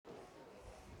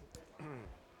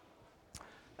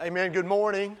Amen. Good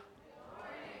morning.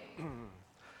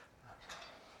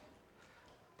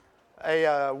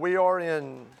 We are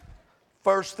in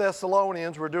 1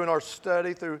 Thessalonians. We're doing our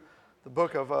study through the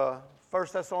book of 1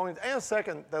 Thessalonians and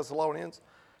 2 Thessalonians.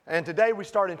 And today we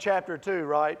start in chapter 2,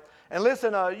 right? And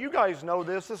listen, you guys know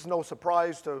this. This is no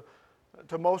surprise to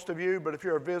most of you, but if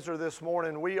you're a visitor this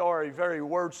morning, we are a very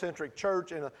word-centric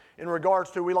church in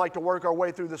regards to we like to work our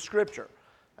way through the Scripture.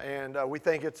 And we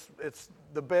think it's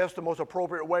the best and most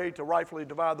appropriate way to rightfully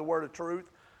divide the word of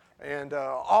truth. And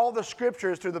all the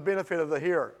Scripture is to the benefit of the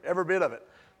hearer, every bit of it.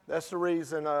 That's the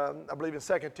reason, I believe in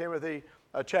 2 Timothy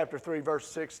chapter 3, verse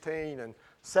 16 and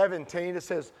 17, it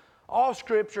says, all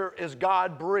Scripture is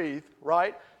God-breathed,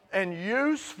 right? And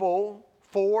useful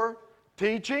for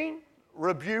teaching,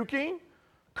 rebuking,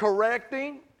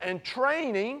 correcting, and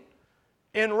training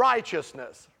in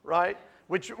righteousness, right?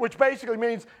 Which basically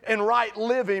means in right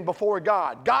living before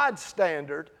God, God's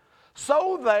standard,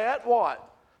 so that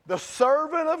what? The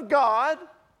servant of God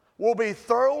will be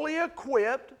thoroughly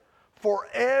equipped for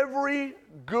every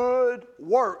good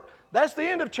work. That's the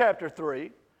end of chapter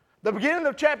 3. The beginning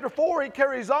of chapter 4, it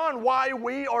carries on why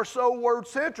we are so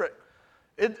word-centric.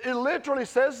 It literally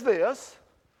says this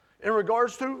in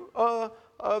regards to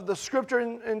the scripture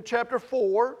in chapter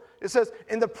 4. It says,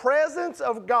 in the presence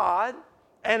of God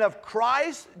and of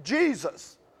Christ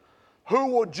Jesus, who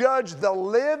will judge the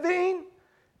living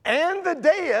and the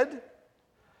dead,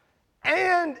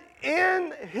 and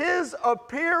in His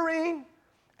appearing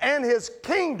and His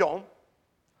kingdom,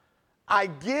 I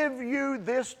give you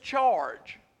this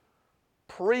charge.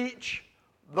 Preach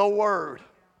the word.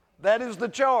 That is the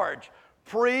charge.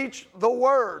 Preach the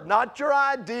word, not your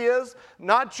ideas,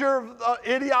 not your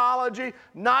ideology,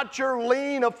 not your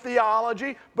lean of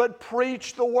theology, but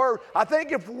preach the word. I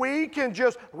think if we can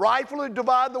just rightfully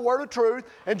divide the word of truth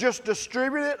and just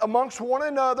distribute it amongst one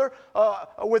another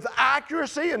with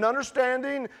accuracy and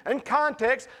understanding and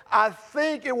context, I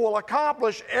think it will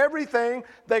accomplish everything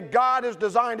that God has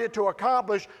designed it to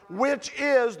accomplish, which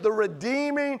is the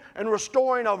redeeming and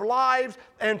restoring of lives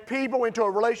and people into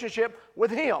a relationship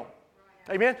with Him.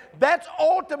 Amen. That's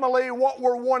ultimately what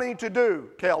we're wanting to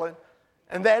do, Kellen.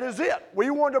 And that is it.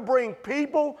 We want to bring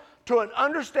people to an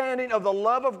understanding of the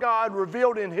love of God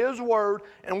revealed in His Word.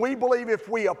 And we believe if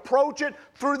we approach it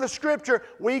through the Scripture,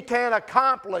 we can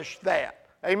accomplish that.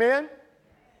 Amen.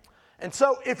 And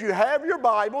so if you have your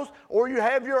Bibles or you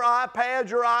have your iPads,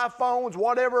 your iPhones,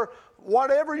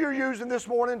 whatever you're using this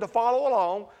morning to follow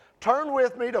along, turn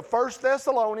with me to 1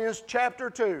 Thessalonians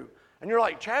chapter 2. And you're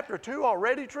like, chapter 2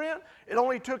 already, Trent? It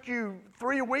only took you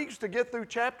 3 weeks to get through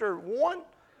chapter 1?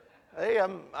 Hey,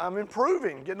 I'm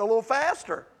improving, getting a little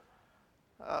faster.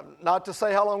 Not to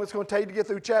say how long it's going to take to get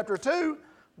through chapter 2,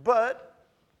 but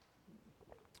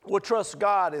we'll trust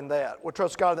God in that. We'll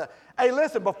trust God in that. Hey,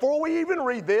 listen, before we even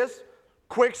read this,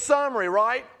 quick summary,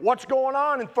 right? What's going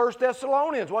on in 1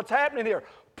 Thessalonians? What's happening here?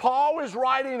 Paul is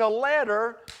writing a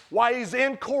letter while he's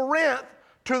in Corinth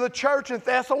to the church in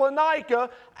Thessalonica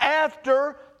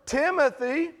after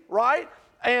Timothy, right,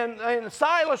 and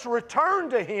Silas returned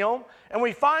to him. And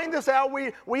we find this out,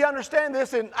 we understand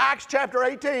this in Acts chapter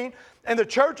 18. And the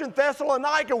church in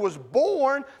Thessalonica was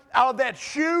born out of that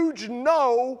huge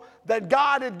no that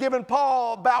God had given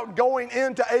Paul about going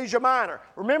into Asia Minor.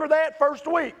 Remember that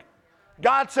first week?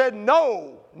 God said,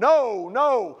 no,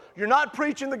 you're not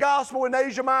preaching the gospel in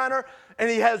Asia Minor. And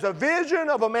he has a vision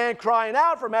of a man crying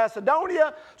out for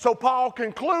Macedonia. So Paul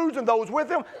concludes, and those with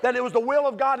him, that it was the will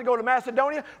of God to go to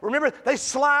Macedonia. Remember, they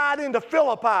slide into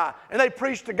Philippi, and they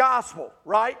preach the gospel,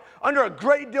 right? Under a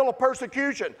great deal of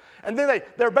persecution. And then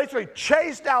they're basically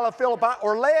chased out of Philippi,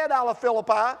 or led out of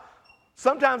Philippi.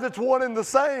 Sometimes it's one and the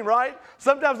same, right?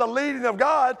 Sometimes the leading of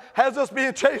God has us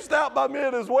being chased out by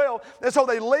men as well. And so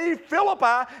they leave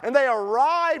Philippi and they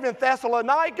arrive in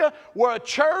Thessalonica, where a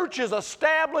church is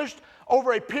established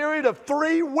over a period of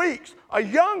 3 weeks. A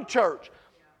young church.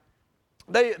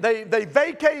 They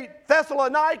vacate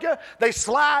Thessalonica, they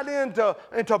slide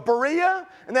into Berea,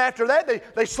 and after that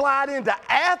they slide into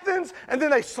Athens, and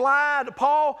then they slide,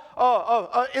 Paul,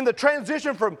 in the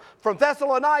transition from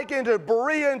Thessalonica into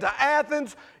Berea, into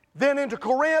Athens, then into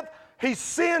Corinth. He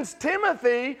sends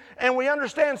Timothy, and we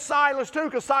understand Silas too,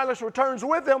 because Silas returns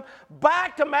with him,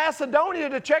 back to Macedonia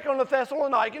to check on the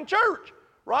Thessalonican church,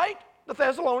 right? The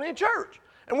Thessalonian church.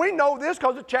 And we know this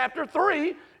because of chapter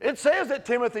 3. It says that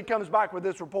Timothy comes back with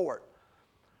this report.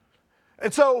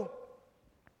 And so,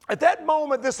 at that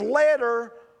moment, this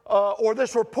letter or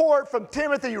this report from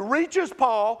Timothy reaches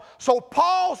Paul. So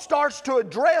Paul starts to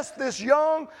address this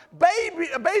young baby,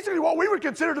 basically what we would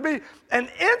consider to be an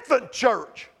infant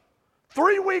church.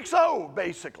 3 weeks old,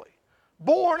 basically.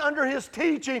 born under his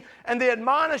teaching and the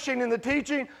admonishing and the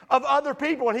teaching of other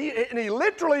people. And he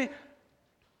literally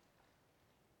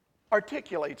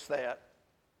articulates that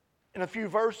in a few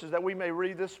verses that we may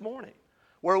read this morning,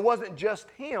 where it wasn't just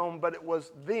him, but it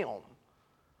was them.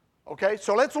 Okay,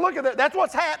 so let's look at that. That's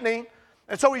what's happening.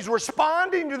 And so he's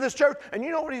responding to this church. And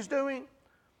you know what he's doing?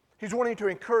 He's wanting to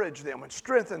encourage them and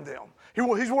strengthen them.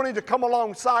 He's wanting to come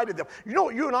alongside of them. You know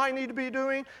what you and I need to be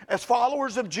doing as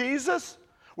followers of Jesus?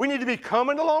 We need to be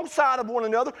coming alongside of one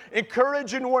another,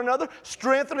 encouraging one another,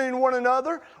 strengthening one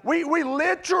another. We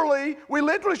literally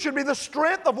should be the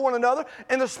strength of one another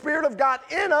and the Spirit of God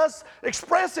in us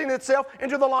expressing itself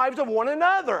into the lives of one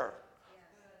another.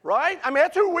 Right? I mean,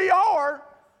 that's who we are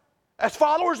as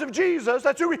followers of Jesus.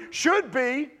 That's who we should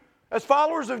be as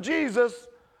followers of Jesus.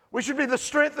 We should be the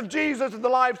strength of Jesus in the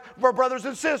lives of our brothers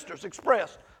and sisters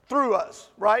expressed through us,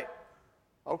 right?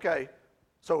 Okay,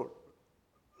 so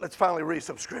let's finally read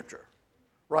some scripture,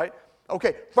 right?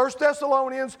 Okay, 1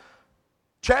 Thessalonians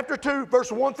chapter 2,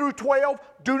 verse 1 through 12.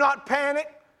 Do not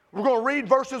panic. We're going to read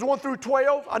verses 1 through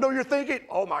 12. I know you're thinking,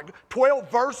 oh my God,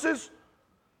 12 verses?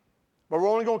 But we're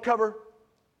only going to cover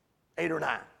 8 or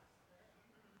 9.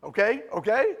 Okay?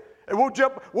 And we'll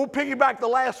piggyback the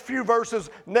last few verses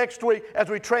next week as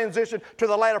we transition to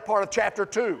the latter part of chapter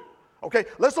 2. Okay,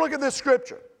 let's look at this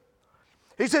scripture.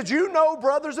 He says, you know,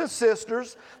 brothers and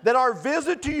sisters, that our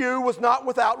visit to you was not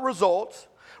without results.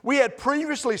 We had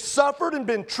previously suffered and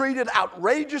been treated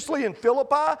outrageously in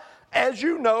Philippi, as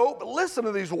you know. But listen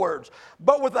to these words.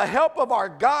 But with the help of our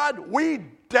God, we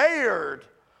dared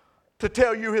to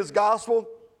tell you his gospel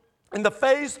in the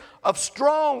face of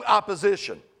strong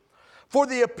opposition. For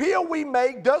the appeal we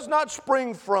make does not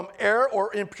spring from error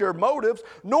or impure motives,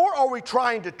 nor are we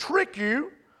trying to trick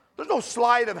you. There's no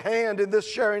sleight of hand in this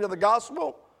sharing of the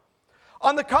gospel.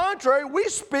 On the contrary, we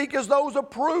speak as those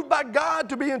approved by God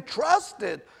to be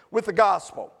entrusted with the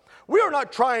gospel. We are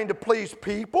not trying to please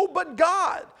people, but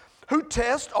God, who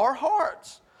tests our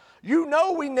hearts. You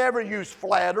know we never used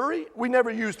flattery.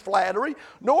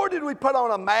 Nor did we put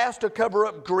on a mask to cover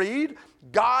up greed.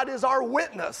 God is our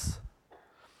witness.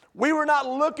 We were not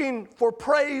looking for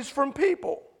praise from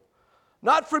people,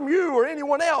 not from you or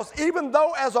anyone else, even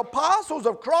though as apostles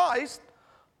of Christ,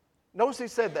 notice he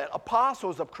said that,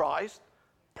 apostles of Christ,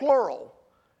 plural.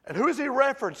 And who is he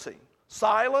referencing?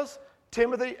 Silas,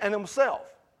 Timothy, and himself.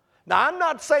 Now, I'm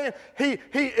not saying he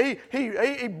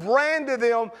branded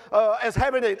them as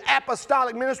having an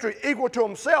apostolic ministry equal to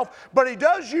himself, but he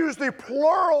does use the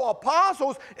plural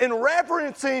apostles in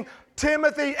referencing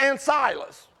Timothy and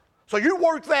Silas. So you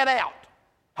work that out,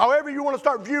 however you want to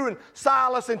start viewing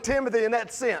Silas and Timothy in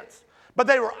that sense. But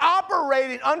they were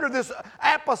operating under this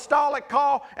apostolic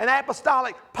call and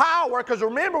apostolic power, because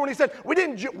remember when he said, we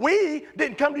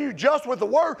didn't come to you just with the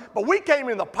word, but we came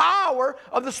in the power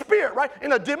of the Spirit, right?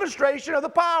 In a demonstration of the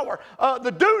power,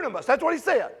 the dunamis, that's what he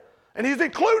said. And he's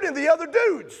including the other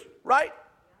dudes, right?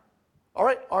 All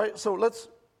right, so let's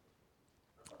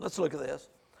look at this.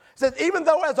 It says, even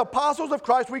though as apostles of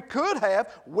Christ we could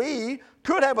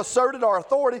have asserted our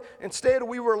authority, instead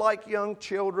we were like young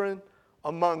children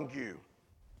among you.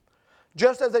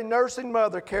 Just as a nursing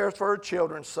mother cares for her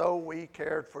children, so we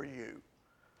cared for you.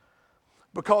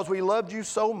 Because we loved you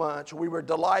so much, we were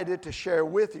delighted to share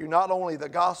with you not only the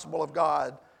gospel of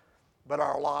God, but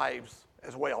our lives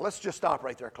as well. Let's just stop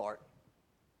right there, Clark.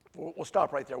 We'll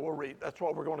stop right there. We'll read. That's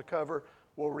what we're going to cover.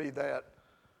 We'll read that.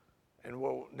 And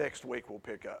next week we'll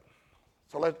pick up.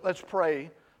 So let's pray.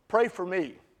 Pray for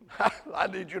me. I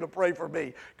need you to pray for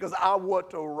me, because I want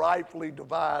to rightfully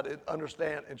divide and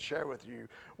understand and share with you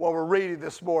what we're reading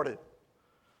this morning.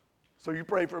 So you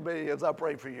pray for me as I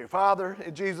pray for you. Father,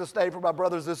 in Jesus' name, for my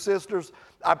brothers and sisters,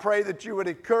 I pray that you would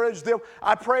encourage them.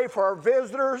 I pray for our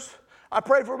visitors. I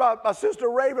pray for my sister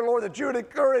Raven, Lord, that you would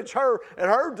encourage her and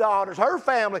her daughters, her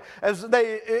family, as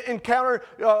they encounter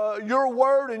your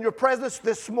word and your presence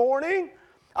this morning.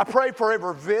 I pray for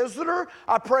every visitor.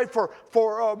 I pray for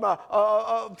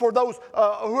those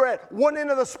who are at one end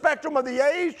of the spectrum of the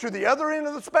age to the other end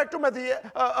of the spectrum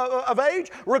of age,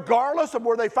 regardless of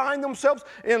where they find themselves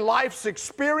in life's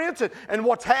experience and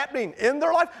what's happening in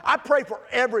their life. I pray for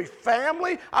every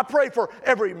family. I pray for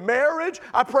every marriage.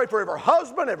 I pray for every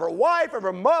husband, every wife,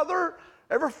 every mother,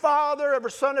 every father,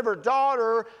 every son, every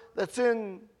daughter that's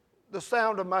in the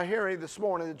sound of my hearing this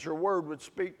morning, that your word would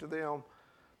speak to them.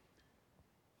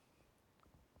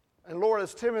 And Lord,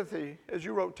 as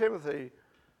you wrote Timothy,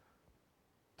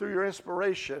 through your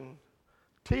inspiration,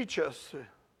 teach us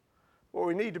what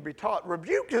we need to be taught.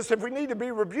 Rebuke us if we need to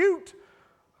be rebuked.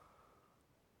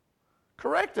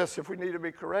 Correct us if we need to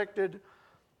be corrected.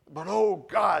 But oh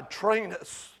God, train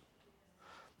us.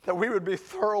 that we would be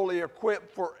thoroughly equipped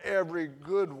for every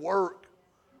good work.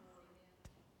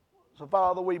 So,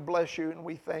 Father, we bless you and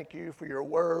we thank you for your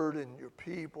word and your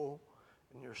people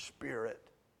and your spirit.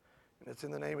 And it's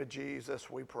in the name of Jesus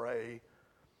we pray.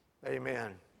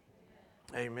 Amen.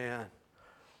 Amen.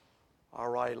 All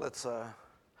right, let's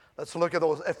look at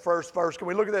that first verse. Can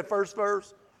we look at that first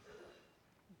verse?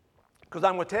 Because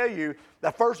I'm going to tell you,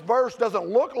 that first verse doesn't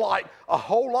look like a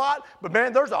whole lot, but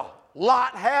man, there's a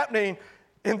lot happening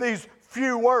in these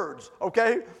few words,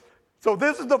 okay? So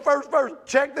this is the first verse.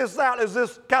 Check this out as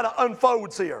this kind of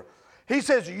unfolds here. He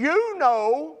says, you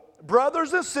know,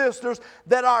 brothers and sisters,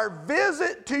 that our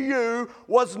visit to you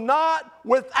was not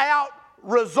without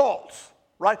results,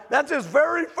 right? That's his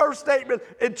very first statement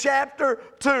in chapter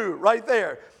 2, right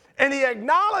there. And he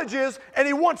acknowledges, and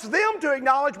he wants them to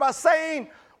acknowledge by saying,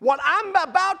 what I'm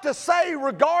about to say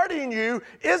regarding you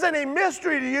isn't a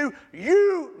mystery to you.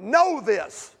 You know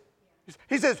this.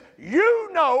 He says,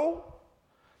 you know,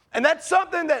 and that's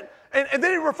something that, and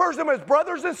then he refers to them as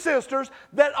brothers and sisters,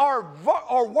 that our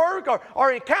work,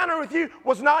 our encounter with you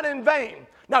was not in vain.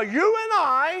 Now, you and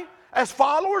I, as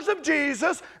followers of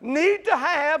Jesus, need to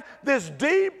have this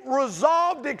deep,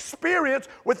 resolved experience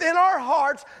within our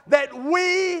hearts that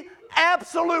we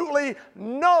absolutely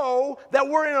know that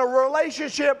we're in a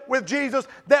relationship with Jesus,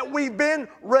 that we've been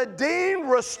redeemed,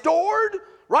 restored,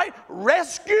 right?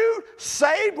 Rescued,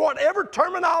 saved, whatever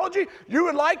terminology you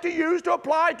would like to use to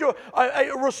apply to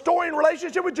a restoring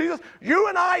relationship with Jesus. You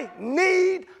and I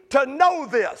need to know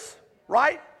this,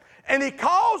 right? And he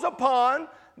calls upon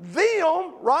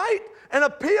them, right? And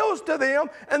appeals to them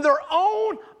and their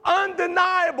own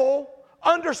undeniable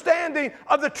understanding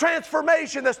of the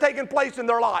transformation that's taken place in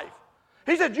their life.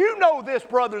 He said, you know this,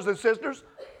 brothers and sisters.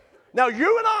 Now,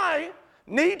 you and I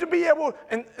need to be able,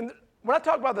 and when I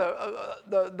talk about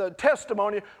the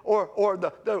testimony or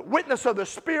the witness of the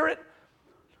Spirit,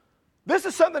 this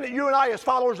is something that you and I as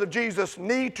followers of Jesus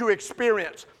need to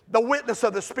experience, the witness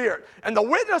of the Spirit. And the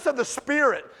witness of the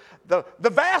Spirit, the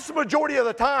vast majority of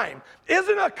the time,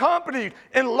 isn't accompanied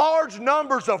in large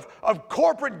numbers of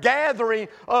corporate gathering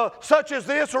such as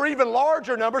this, or even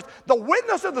larger numbers. The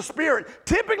witness of the Spirit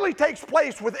typically takes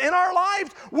place within our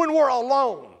lives when we're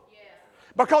alone.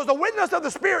 Because the witness of the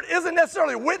Spirit isn't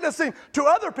necessarily witnessing to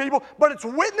other people, but it's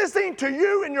witnessing to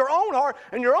you in your own heart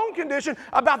and your own condition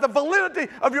about the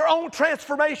validity of your own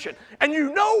transformation. And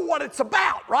you know what it's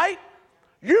about, right?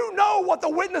 You know what the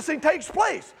witnessing takes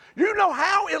place. You know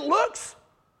how it looks.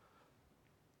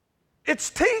 It's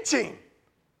teaching.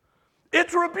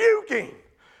 It's rebuking.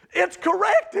 It's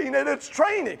correcting, and it's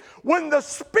training. When the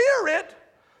Spirit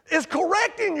is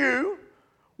correcting you,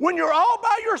 when you're all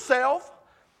by yourself,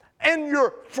 and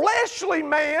your fleshly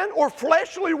man or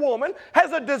fleshly woman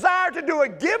has a desire to do a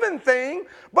given thing,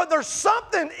 but there's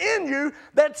something in you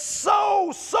that's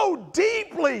so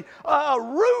deeply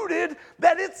rooted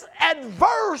that it's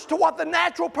adverse to what the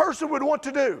natural person would want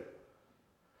to do.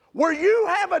 Where you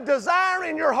have a desire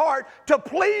in your heart to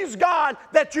please God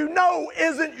that you know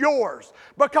isn't yours.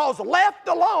 Because left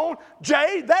alone,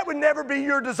 Jay, that would never be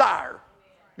your desire.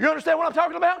 You understand what I'm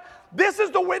talking about? This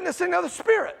is the witnessing of the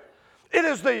Spirit. It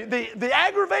is the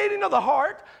aggravating of the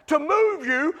heart to move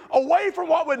you away from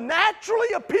what would naturally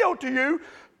appeal to you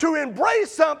to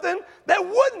embrace something that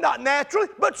would not naturally,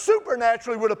 but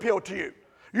supernaturally would appeal to you.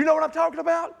 You know what I'm talking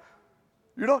about?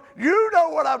 You know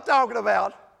what I'm talking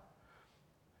about.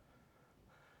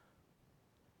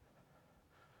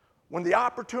 When the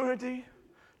opportunity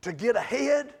to get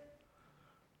ahead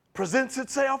presents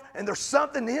itself, and there's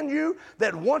something in you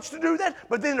that wants to do that,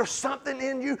 but then there's something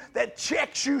in you that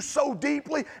checks you so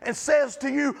deeply and says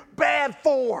to you, bad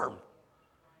form.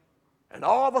 And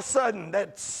all of a sudden,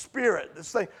 that Spirit,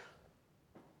 this thing,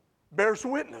 bears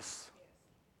witness.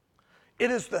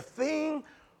 It is the thing.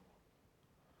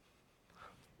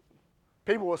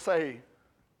 People will say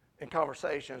in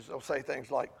conversations, they'll say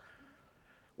things like,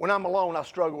 when I'm alone, I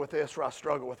struggle with this or I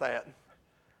struggle with that.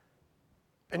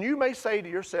 And you may say to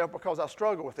yourself, because I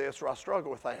struggle with this or I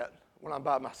struggle with that when I'm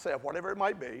by myself, whatever it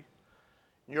might be,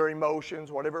 your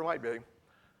emotions, whatever it might be,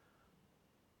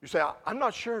 you say, I'm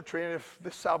not sure, Trent, if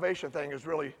this salvation thing is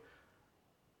really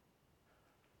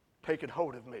taking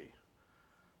hold of me,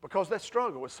 because that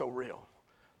struggle is so real.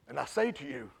 And I say to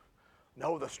you,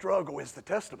 no, the struggle is the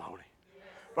testimony.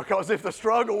 Because if the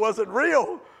struggle wasn't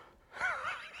real,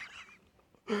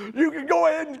 you can go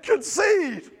ahead and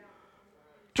concede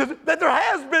that there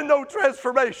has been no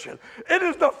transformation. It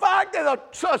is the fact that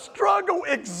a struggle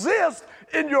exists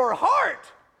in your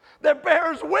heart that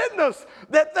bears witness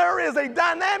that there is a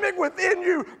dynamic within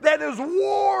you that is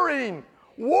warring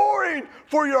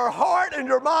for your heart and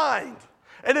your mind.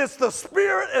 And it's the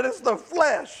spirit and it's the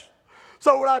flesh.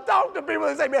 So when I talk to people,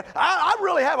 they say, man, I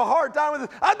really have a hard time with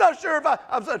this. I'm not sure if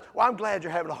I'm saying, well, I'm glad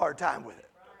you're having a hard time with it.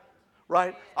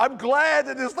 Right? I'm glad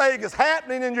that this thing is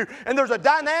happening in you, and there's a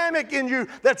dynamic in you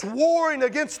that's warring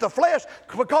against the flesh,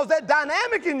 because that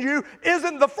dynamic in you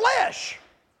isn't the flesh.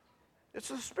 It's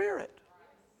the Spirit.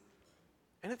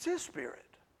 And it's His Spirit.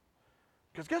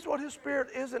 Because guess what His Spirit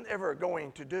isn't ever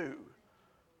going to do?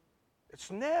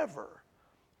 It's never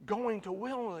going to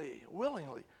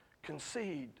willingly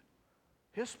concede.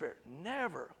 His Spirit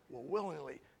never will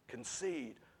willingly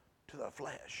concede to the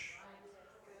flesh.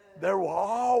 There will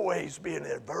always be an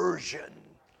aversion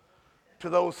to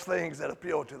those things that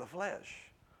appeal to the flesh.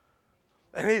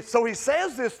 And so he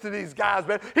says this to these guys,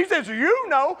 man. He says, you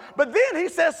know, but then he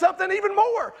says something even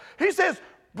more. He says,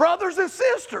 brothers and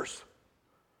sisters.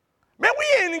 Man, we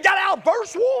ain't even got out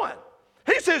verse 1.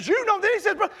 He says, you know. Then he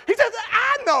says,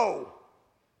 I know.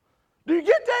 Do you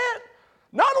get that?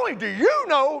 Not only do you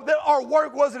know that our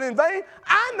work wasn't in vain,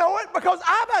 I know it because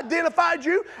I've identified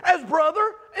you as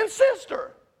brother and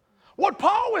sister. What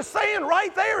Paul is saying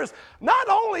right there is, not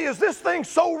only is this thing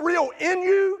so real in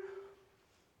you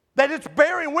that it's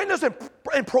bearing witness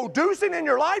and producing in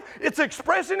your life, it's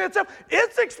expressing itself.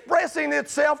 It's expressing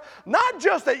itself not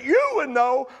just that you would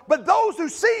know, but those who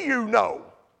see you know.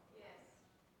 Yes.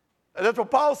 And that's what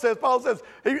Paul says. Paul says,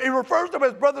 he refers to them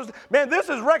as brothers. Man, this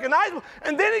is recognizable.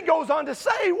 And then he goes on to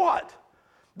say what?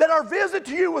 That our visit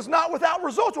to you was not without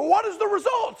results. Well, what is the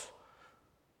results?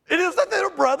 It is that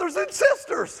they're brothers and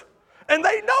sisters. And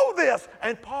they know this.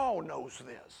 And Paul knows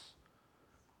this.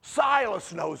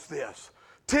 Silas knows this.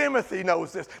 Timothy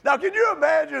knows this. Now, can you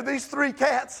imagine these three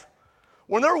cats?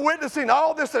 When they're witnessing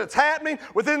all this that's happening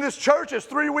within this church that's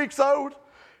 3 weeks old,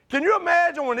 can you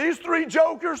imagine when these three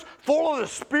jokers, full of the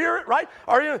Spirit, right,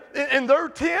 are in their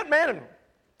tent, man,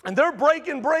 and they're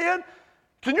breaking bread?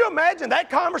 Can you imagine that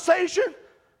conversation?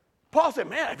 Paul said,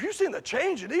 man, have you seen the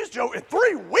change in these jokers in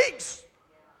 3 weeks?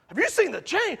 Have you seen the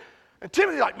change? And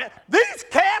Timothy's like, man, these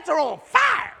cats are on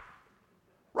fire,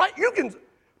 right? You can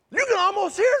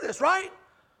almost hear this, right?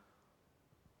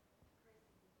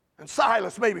 And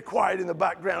Silas may be quiet in the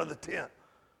background of the tent.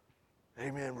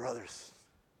 Amen, brothers.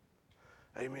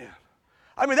 Amen.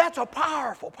 I mean, that's a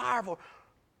powerful, powerful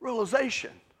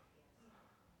realization.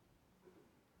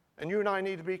 And you and I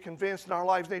need to be convinced, and our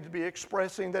lives need to be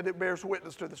expressing that it bears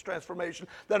witness to this transformation,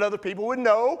 that other people would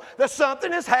know that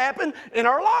something has happened in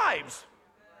our lives.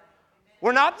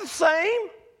 We're not the same.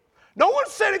 No one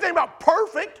said anything about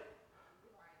perfect.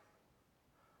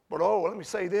 But let me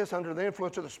say this, under the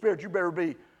influence of the Spirit, you better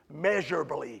be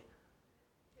measurably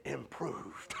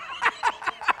improved.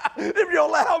 If you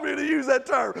allow me to use that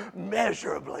term,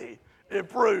 measurably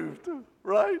improved,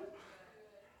 right?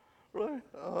 Right?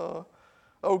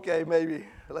 Okay, maybe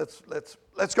let's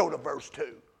go to verse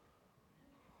 2.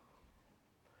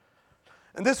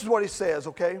 And this is what he says,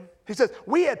 okay? He says,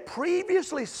 we had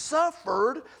previously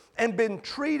suffered and been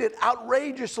treated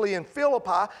outrageously in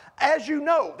Philippi, as you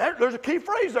know. There's a key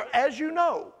phrase there, as you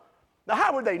know. Now,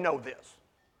 how would they know this?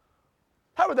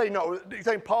 How would they know? Do you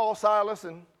think Paul, Silas,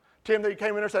 and Timothy came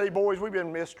in there and said, hey, boys, we've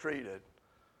been mistreated.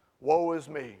 Woe is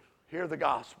me. Hear the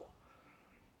gospel.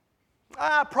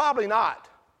 Probably not.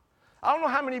 I don't know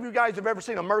how many of you guys have ever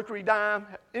seen a mercury dime.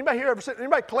 Anybody here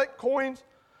anybody collect coins?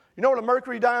 You know what a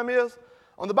mercury dime is?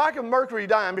 On the back of a mercury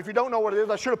dime, if you don't know what it is,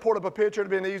 I should have pulled up a picture. It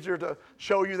would have been easier to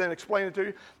show you than explain it to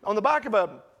you. On the back of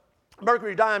a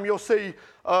mercury dime, you'll see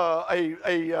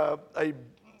a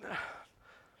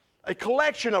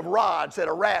collection of rods that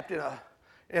are wrapped in a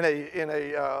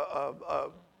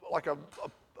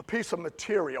piece of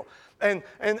material, and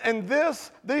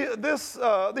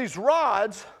these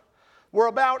rods were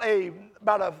about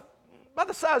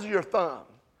the size of your thumb.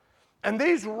 And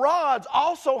these rods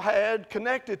also had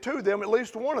connected to them, at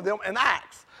least one of them, an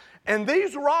axe. And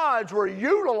these rods were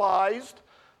utilized,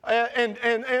 and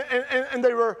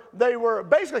they were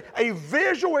basically a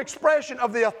visual expression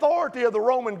of the authority of the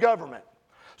Roman government.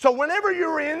 So whenever you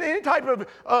were in any type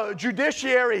of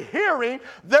judiciary hearing,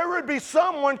 there would be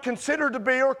someone considered to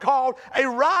be or called a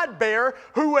rod bearer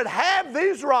who would have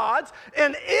these rods,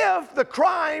 and if the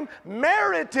crime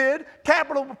merited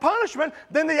capital punishment,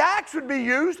 then the axe would be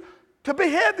used to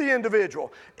behead the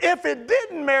individual. If it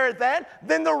didn't merit that,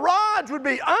 then the rods would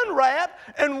be unwrapped,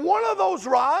 and one of those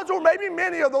rods, or maybe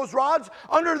many of those rods,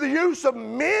 under the use of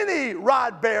many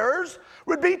rod bearers,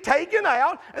 would be taken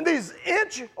out, and these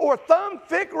inch or thumb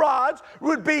thick rods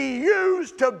would be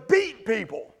used to beat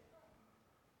people.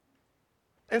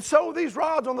 And so these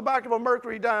rods on the back of a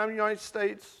mercury dime, United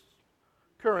States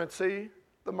currency,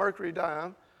 the mercury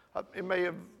dime, they may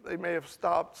have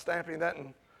stopped stamping that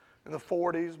in in the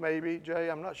 40s maybe, Jay,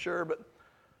 I'm not sure, but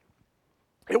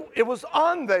it was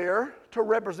on there to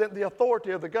represent the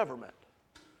authority of the government.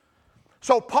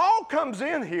 So Paul comes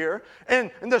in here,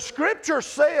 and the scripture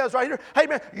says right here, hey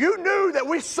man, you knew that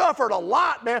we suffered a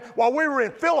lot, man, while we were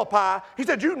in Philippi. He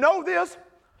said, you know this?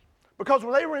 Because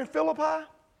when they were in Philippi,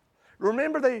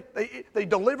 remember they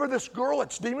delivered this girl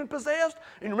that's demon-possessed?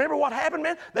 And remember what happened,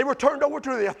 man? They were turned over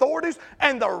to the authorities,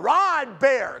 and the rod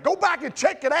bearer, go back and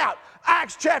check it out,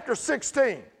 Acts chapter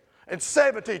 16 and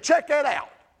 17, check that out.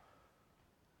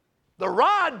 The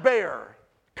rod bearer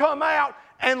come out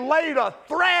and laid a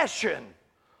thrashing,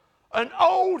 an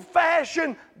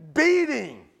old-fashioned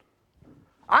beating.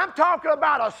 I'm talking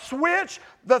about a switch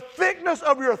the thickness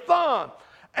of your thumb,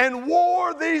 and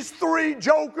wore these 3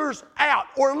 jokers out,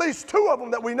 or at least 2 of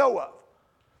them that we know of.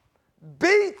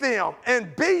 Beat them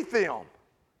and beat them.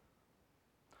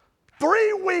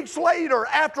 3 weeks later,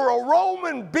 after a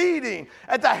Roman beating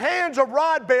at the hands of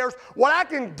rod bearers, what I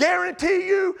can guarantee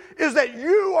you is that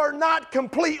you are not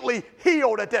completely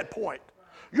healed at that point.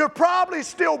 You're probably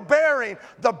still bearing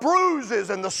the bruises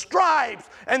and the stripes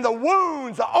and the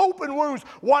wounds, the open wounds,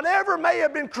 whatever may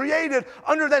have been created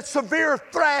under that severe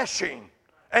thrashing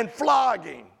and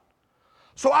flogging.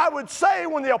 So I would say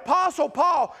when the Apostle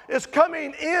Paul is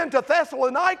coming into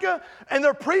Thessalonica and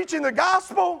they're preaching the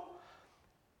gospel,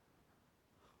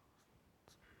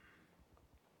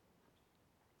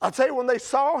 I'd say when they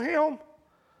saw him,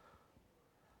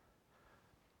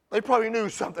 they probably knew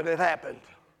something had happened.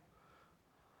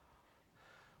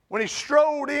 When he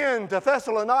strode into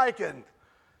Thessalonica,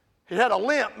 he had a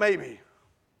limp maybe.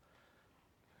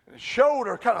 And his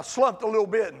shoulder kind of slumped a little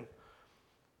bit. And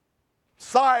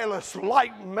Silas,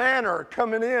 light manner,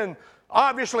 coming in,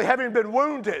 obviously having been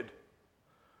wounded.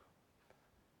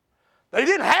 They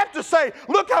didn't have to say,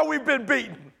 look how we've been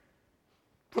beaten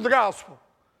for the gospel.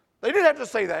 They didn't have to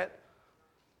say that.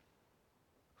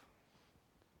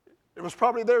 It was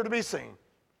probably there to be seen.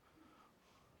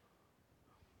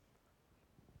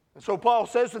 And so Paul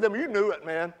says to them, you knew it,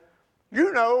 man.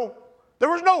 You know. There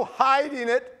was no hiding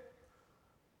it.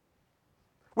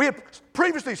 We had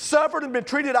previously suffered and been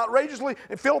treated outrageously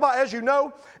in Philippi, as you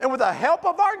know. And with the help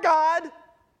of our God,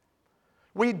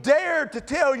 we dared to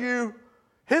tell you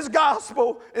His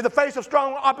gospel in the face of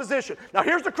strong opposition. Now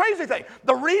here's the crazy thing.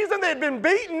 The reason they had been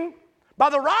beaten by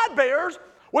the rod bearers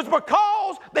was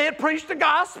because they had preached the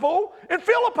gospel in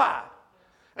Philippi.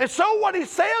 And so what he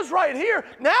says right here,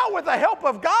 now with the help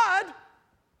of God,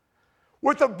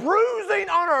 with the bruising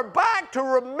on our back to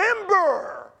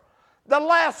remember the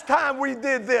last time we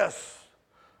did this,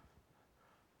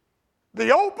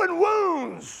 the open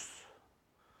wounds,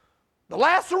 the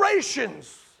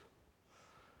lacerations,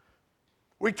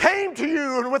 we came to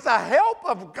you, and with the help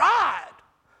of God,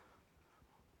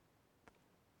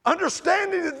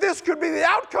 understanding that this could be the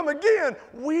outcome again,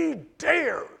 we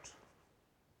dared.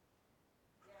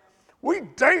 We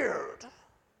dared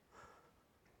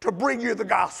to bring you the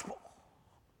gospel.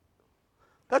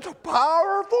 That's a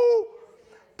powerful,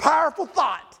 powerful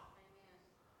thought.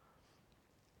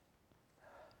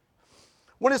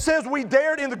 When it says we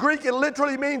dared in the Greek, it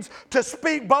literally means to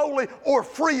speak boldly or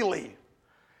freely.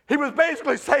 He was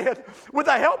basically saying, with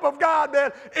the help of God,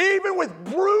 man, even with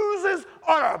bruises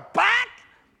on our back,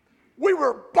 we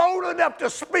were bold enough to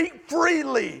speak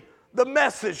freely the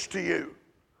message to you.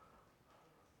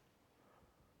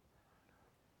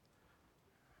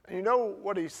 And you know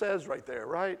what he says right there,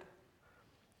 right?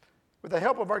 With the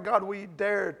help of our God, we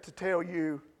dare to tell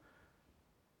you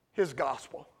His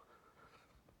gospel.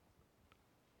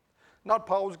 Not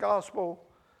Paul's gospel,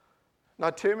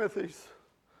 not Timothy's,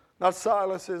 not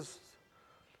Silas's,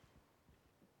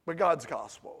 but God's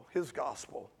gospel, His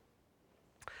gospel.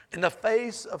 In the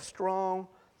face of strong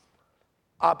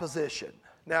opposition.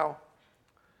 Now,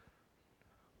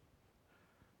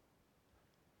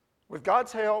 with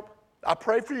God's help, I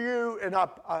pray for you, and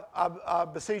I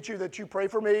beseech you that you pray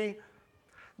for me,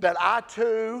 that I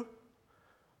too,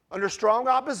 under strong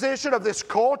opposition of this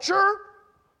culture,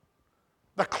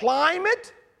 the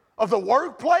climate of the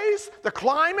workplace, the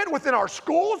climate within our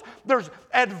schools, there's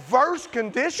adverse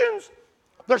conditions,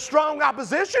 there's strong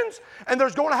oppositions, and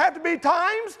there's going to have to be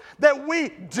times that we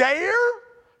dare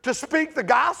to speak the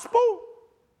gospel.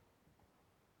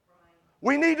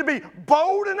 We need to be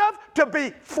bold enough to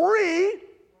be free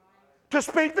to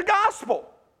speak the gospel.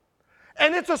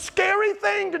 And it's a scary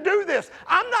thing to do this.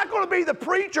 I'm not going to be the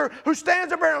preacher who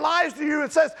stands up there and lies to you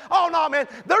and says, oh no, man,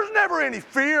 there's never any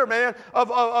fear, man,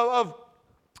 of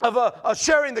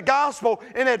sharing the gospel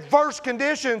in adverse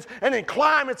conditions and in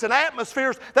climates and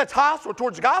atmospheres that's hostile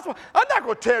towards the gospel. I'm not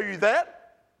going to tell you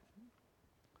that,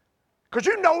 because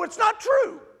you know it's not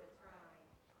true.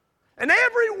 And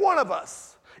every one of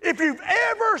us, if you've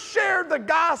ever shared the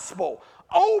gospel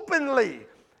openly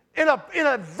in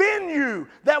a venue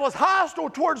that was hostile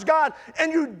towards God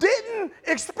and you didn't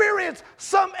experience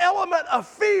some element of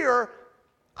fear,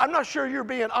 I'm not sure you're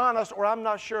being honest, or I'm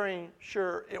not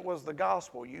sure it was the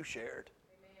gospel you shared.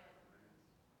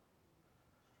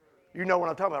 You know what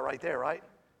I'm talking about right there, right?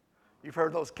 You've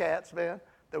heard those cats, man.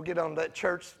 They'll get on that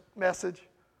church message.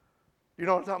 You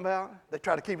know what I'm talking about? They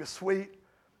try to keep it sweet.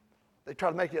 They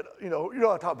try to make it, you know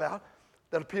what I'm talking about,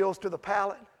 that appeals to the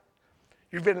palate.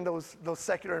 You've been in those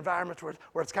secular environments where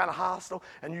it's kind of hostile,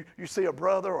 and you see a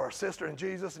brother or a sister in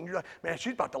Jesus, and you're like, man,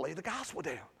 she's about to lay the gospel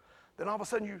down. Then all of a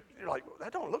sudden you're like, well,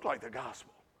 that don't look like the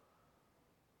gospel.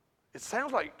 It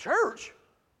sounds like church,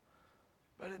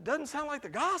 but it doesn't sound like the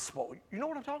gospel. You know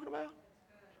what I'm talking about?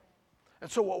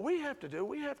 And so what we have to do,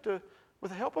 we have to,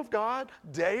 with the help of God,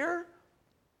 dare,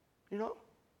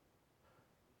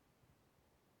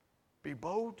 be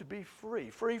bold to be free.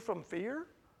 Free from fear,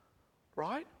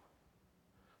 right?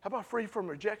 How about free from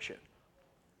rejection?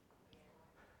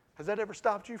 Has that ever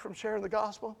stopped you from sharing the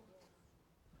gospel?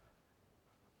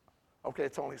 Okay,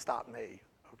 it's only stopped me.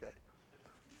 Okay.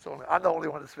 I'm the only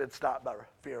one that's been stopped by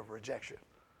fear of rejection.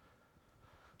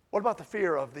 What about the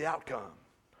fear of the outcome?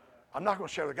 I'm not going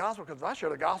to share the gospel because if I share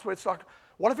the gospel, it's not.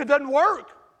 What if it doesn't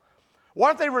work?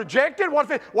 What if they reject it?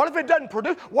 What if it doesn't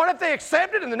produce? What if they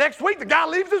accept it and the next week the guy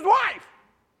leaves his wife?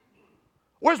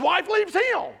 Or his wife leaves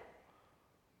him?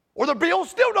 Or their bills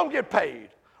still don't get paid?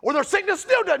 Or their sickness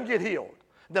still doesn't get healed?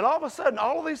 Then all of a sudden,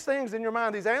 all of these things in your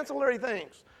mind, these ancillary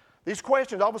things, these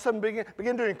questions all of a sudden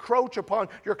begin to encroach upon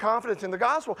your confidence in the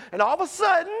gospel. And all of a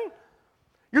sudden,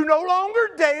 you no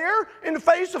longer dare, in the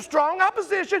face of strong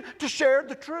opposition, to share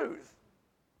the truth.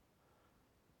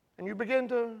 And you begin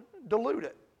to dilute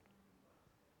it.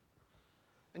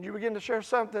 And you begin to share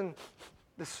something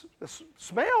that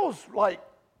smells like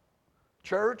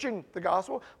church and the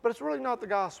gospel, but it's really not the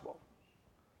gospel.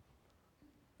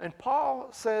 And Paul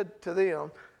said to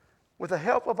them, with the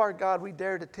help of our God, we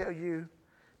dare to tell you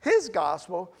his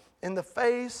gospel in the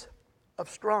face of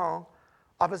strong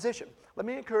opposition. Let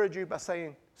me encourage you by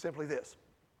saying simply this.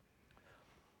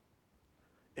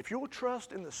 If you will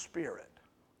trust in the Spirit,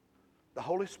 the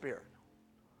Holy Spirit,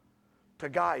 to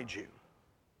guide you,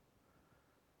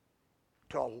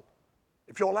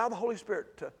 if you allow the Holy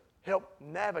Spirit to help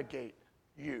navigate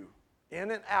you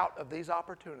in and out of these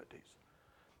opportunities,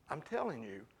 I'm telling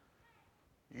you,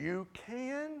 you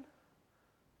can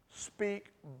speak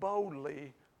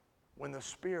boldly when the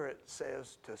Spirit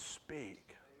says to speak.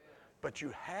 Amen. But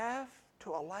you have to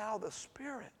allow the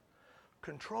Spirit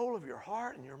control of your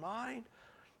heart and your mind,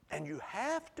 and you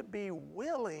have to be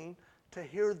willing to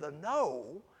hear the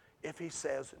no if he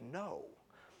says no,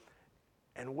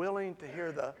 and willing to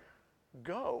hear the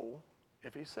go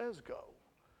if he says go.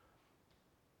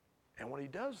 And when he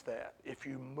does that, if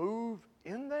you move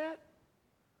in that,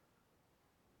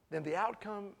 then the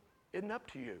outcome isn't up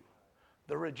to you.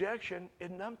 The rejection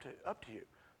isn't up to you.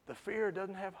 The fear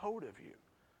doesn't have hold of you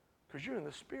because you're in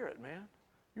the Spirit, man.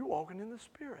 You're walking in the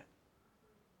Spirit.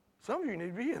 Some of you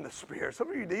need to be in the Spirit. Some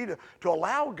of you need to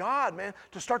allow God, man,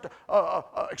 to start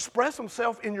to express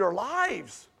himself in your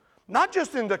lives. Not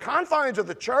just in the confines of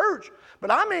the church,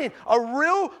 but I mean a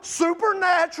real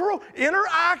supernatural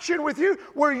interaction with you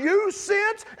where you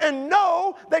sense and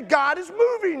know that God is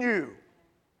moving you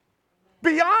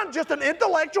beyond just an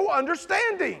intellectual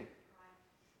understanding.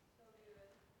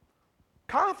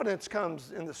 Confidence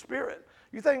comes in the Spirit.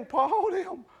 You think Paul and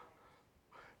him,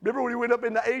 remember when he went up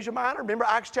into Asia Minor? Remember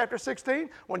Acts chapter 16?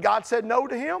 When God said no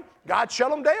to him, God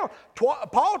shut him down.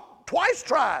 Paul twice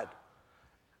tried,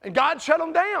 and God shut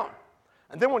him down.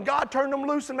 And then when God turned him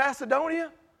loose in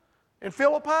Macedonia, in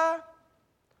Philippi,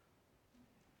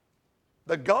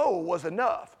 the go was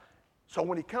enough. So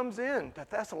when he comes in to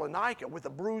Thessalonica with the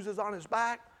bruises on his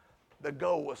back, the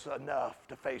go was enough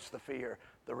to face the fear,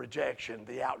 the rejection,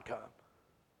 the outcome.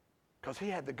 Because he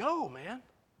had the go, man,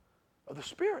 of the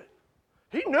Spirit.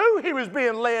 He knew he was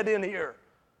being led in here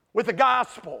with the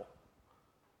gospel.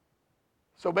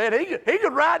 So, man, he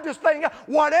could ride this thing out.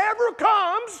 Whatever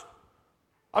comes,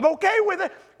 I'm okay with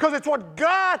it because it's what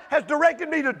God has directed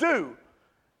me to do.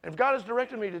 And if God has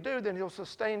directed me to do, then he'll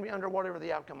sustain me under whatever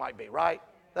the outcome might be, right?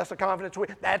 That's the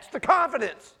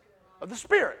confidence of the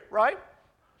Spirit, right?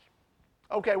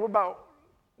 Okay, we're about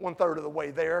 1/3 of the way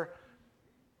there.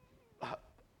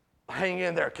 Hang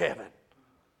in there, Kevin.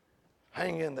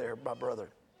 Hang in there, my brother.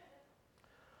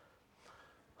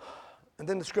 And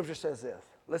then the scripture says this.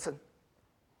 Listen.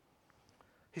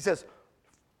 He says,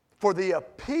 for the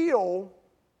appeal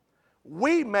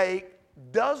we make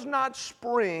does not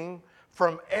spring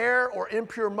from error or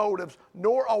impure motives,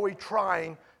 nor are we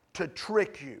trying to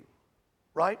trick you.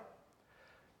 Right?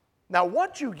 Now,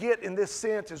 what you get in this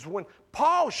sense is when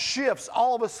Paul shifts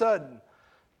all of a sudden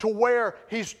to where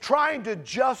he's trying to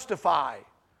justify,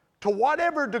 to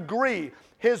whatever degree,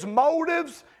 his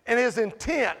motives and his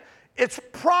intent. It's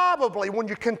probably, when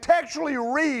you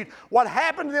contextually read what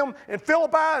happened to them in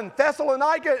Philippi and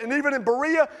Thessalonica and even in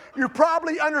Berea, you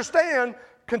probably understand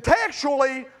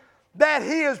contextually that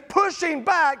he is pushing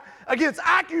back against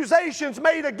accusations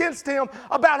made against him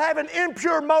about having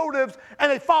impure motives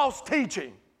and a false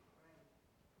teaching.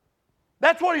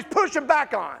 That's what he's pushing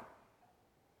back on.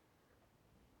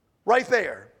 Right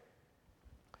there.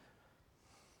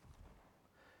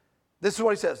 This is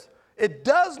what he says. It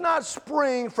does not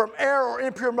spring from error or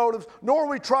impure motives, nor are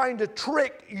we trying to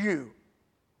trick you.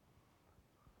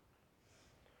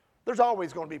 There's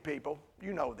always going to be people,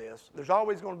 you know this, there's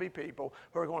always going to be people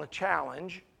who are going to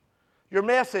challenge your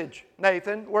message,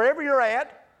 Nathan, wherever you're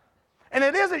at. And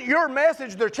it isn't your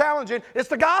message they're challenging, it's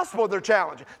the gospel they're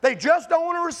challenging. They just don't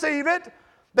want to receive it.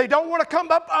 They don't want to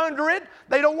come up under it.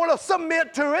 They don't want to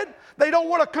submit to it. They don't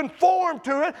want to conform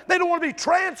to it. They don't want to be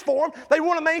transformed. They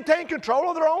want to maintain control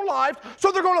of their own lives,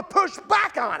 so they're going to push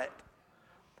back on it.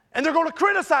 And they're going to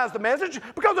criticize the message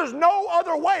because there's no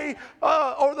other way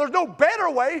or there's no better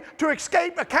way to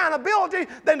escape accountability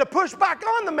than to push back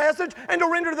on the message and to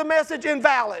render the message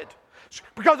invalid.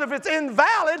 Because if it's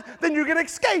invalid, then you can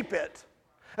escape it.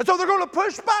 And so they're going to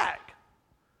push back.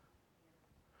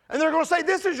 And they're going to say,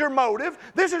 this is your motive,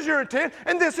 this is your intent,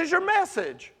 and this is your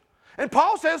message. And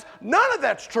Paul says, none of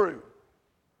that's true.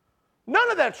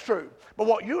 None of that's true. But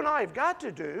what you and I have got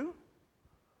to do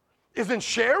is in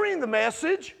sharing the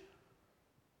message,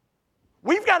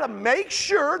 we've got to make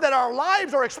sure that our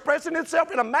lives are expressing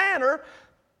itself in a manner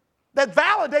that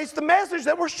validates the message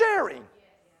that we're sharing.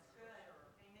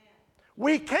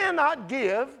 We cannot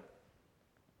give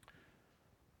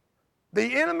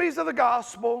the enemies of the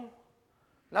gospel,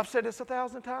 and I've said this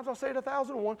 1,000 times, I'll say it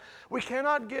 1,001. We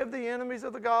cannot give the enemies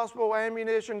of the gospel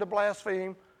ammunition to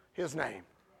blaspheme his name.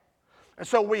 And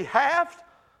so we have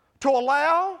to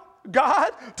allow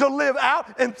God to live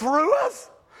out and through us.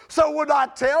 So when I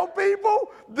tell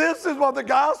people this is what the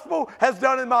gospel has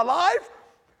done in my life,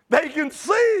 they can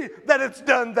see that it's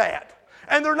done that.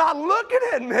 And they're not looking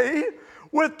at me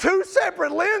with two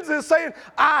separate lenses saying,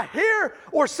 I hear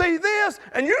or see this,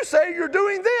 and you say you're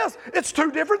doing this. It's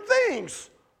two different things.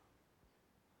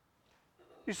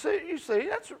 You see,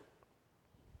 that's...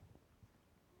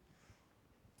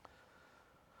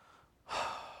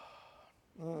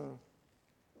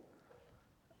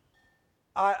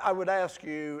 I would ask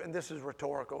you, and this is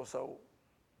rhetorical, so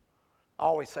I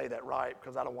always say that right,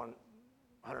 because I don't want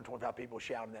 125 people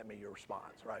shouting at me your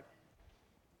response, right?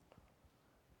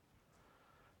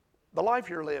 The life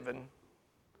you're living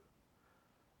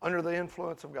under the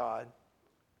influence of God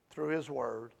through His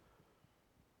Word,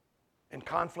 in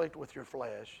conflict with your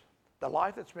flesh, the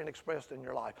life that's been expressed in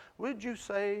your life, would you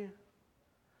say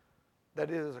that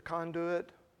it is a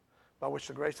conduit by which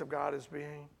the grace of God is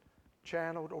being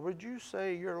channeled? Or would you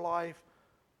say your life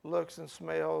looks and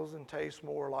smells and tastes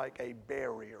more like a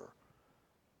barrier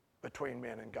between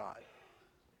men and God?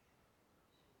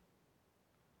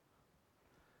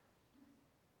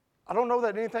 I don't know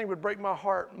that anything would break my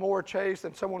heart more, Chase,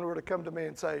 than someone were to come to me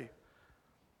and say,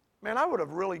 man, I would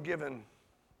have really given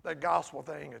that gospel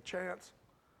thing a chance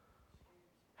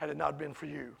had it not been for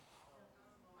you.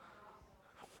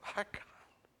 I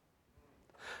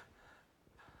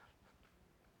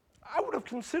would have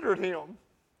considered him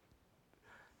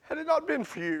had it not been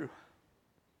for you.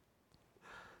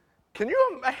 Can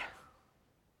you imagine?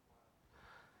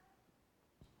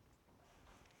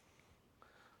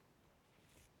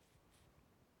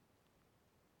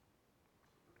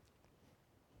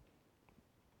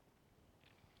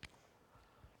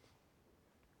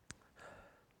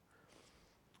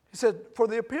 He said, for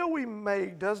the appeal we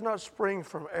make does not spring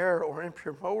from error or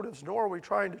impure motives, nor are we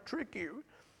trying to trick you.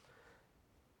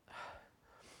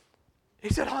 He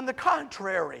said, on the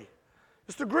contrary,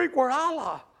 it's the Greek word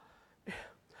Allah.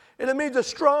 And it means a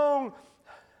strong,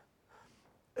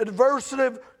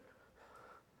 adversative,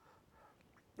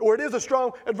 or it is a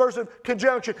strong adversative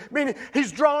conjunction, meaning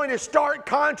he's drawing a stark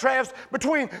contrast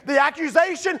between the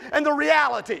accusation and the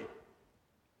reality.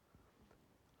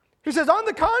 He says, on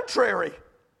the contrary,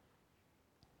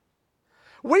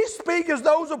 we speak as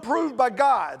those approved by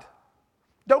God.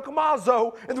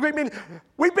 Dokimazo, in the Greek meaning,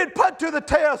 we've been put to the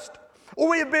test, or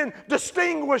we have been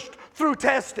distinguished through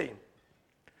testing.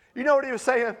 You know what he was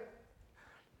saying?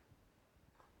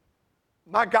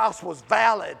 My gospel is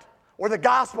valid, or the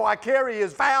gospel I carry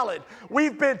is valid.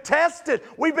 We've been tested.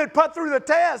 We've been put through the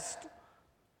test.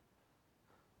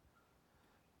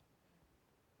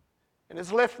 And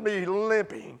it's left me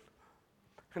limping.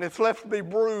 And it's left me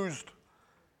bruised.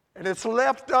 And it's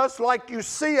left us like you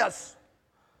see us.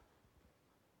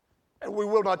 And we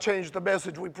will not change the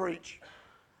message we preach.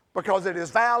 Because it is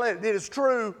valid, it is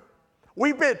true.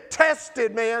 We've been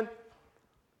tested, man.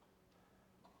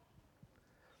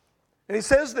 And he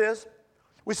says this,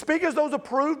 we speak as those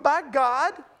approved by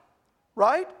God,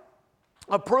 right?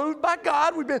 Approved by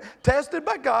God, we've been tested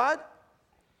by God,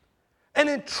 and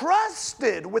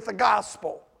entrusted with the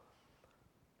gospel.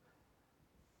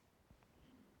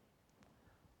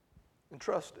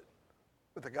 Entrusted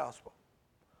with the gospel.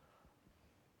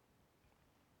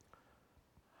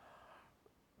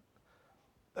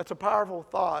 That's a powerful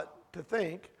thought to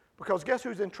think, because guess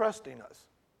who's entrusting us?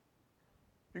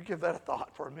 You give that a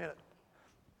thought for a minute.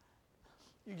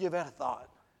 You give that a thought.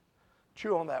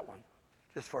 Chew on that one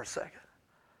just for a second.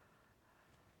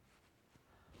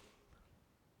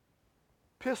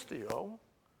 Pistio,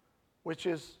 which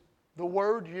is the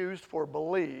word used for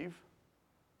believe,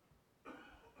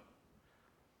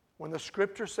 when the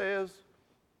scripture says,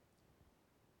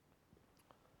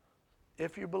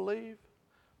 if you believe,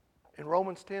 in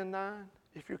Romans 10:9,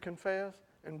 if you confess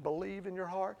and believe in your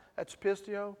heart, that's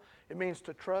pistio. It means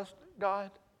to trust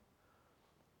God.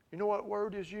 You know what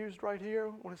word is used right here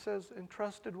when it says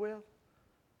entrusted with?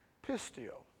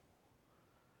 Pistio.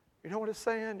 You know what it's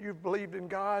saying? You've believed in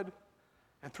God,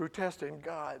 and through testing,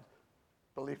 God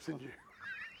believes in you.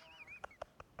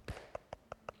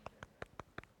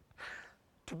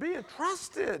 To be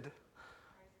entrusted,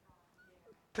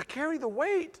 to carry the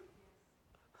weight.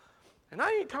 And I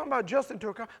ain't talking about just into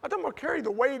a car. I'm talking about carry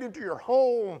the weight into your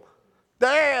home.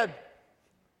 Dad,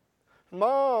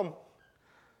 Mom,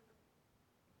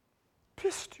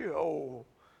 pistio.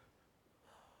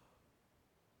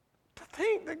 To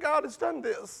think that God has done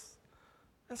this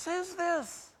and says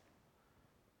this.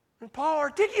 And Paul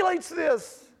articulates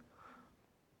this.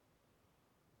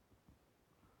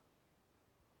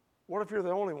 What if you're the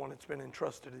only one that's been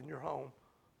entrusted in your home?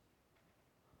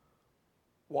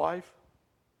 Wife,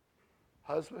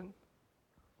 husband,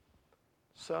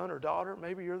 son or daughter,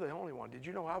 maybe you're the only one. Did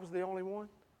you know I was the only one?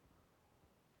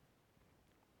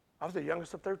 I was the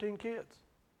youngest of 13 kids.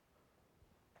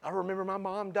 I remember my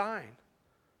mom dying.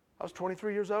 I was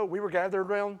 23 years old. We were gathered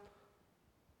around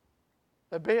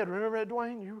that bed. Remember that,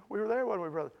 Dwayne? We were there, weren't we,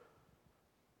 brother?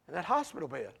 In that hospital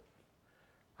bed.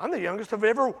 I'm the youngest of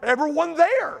everyone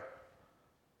there.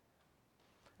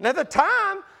 And at the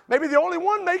time, maybe the only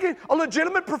one making a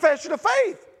legitimate profession of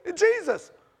faith in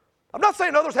Jesus. I'm not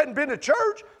saying others hadn't been to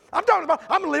church. I'm talking about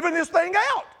I'm living this thing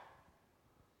out.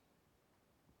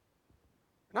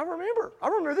 And I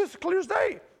remember this as clear as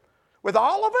day. With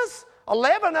all of us,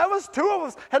 11 of us, 2 of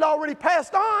us had already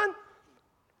passed on.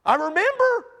 I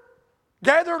remember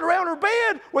gathered around her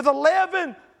bed with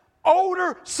 11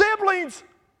 older siblings.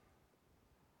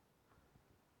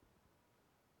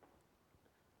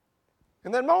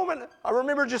 In that moment, I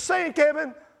remember just saying,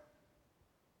 Kevin,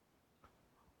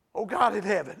 oh God in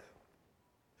heaven,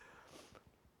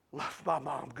 love my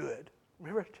mom good.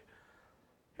 Remember it?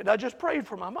 And I just prayed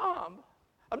for my mom.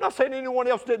 I'm not saying anyone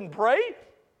else didn't pray.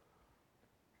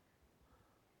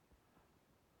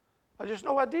 I just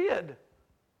know I did.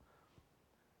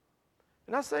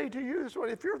 And I say to you this way,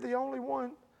 if you're the only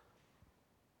one,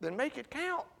 then make it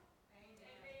count.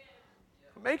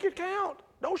 Amen. Make it count.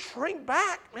 Don't shrink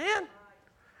back, man.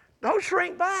 Don't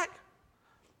shrink back.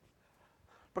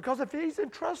 Because if he's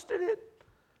entrusted it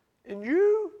in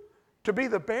you to be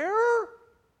the bearer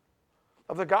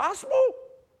of the gospel,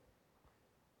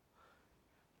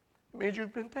 it means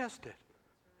you've been tested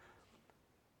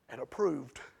and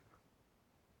approved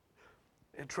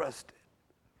and trusted.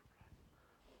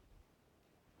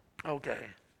 Okay.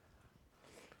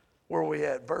 Where are we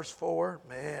at? Verse 4.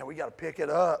 Man, we got to pick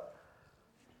it up.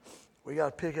 We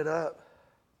got to pick it up.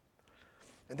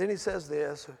 And then he says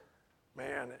this,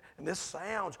 man, and this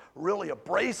sounds really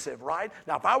abrasive, right?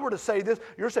 Now, if I were to say this,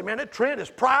 you're saying, man, that Trent is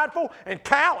prideful and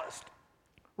calloused,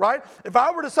 right? If I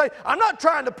were to say, I'm not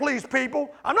trying to please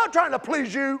people. I'm not trying to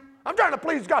please you. I'm trying to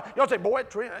please God. You'll say, boy,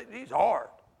 Trent, he's hard.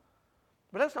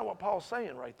 But that's not what Paul's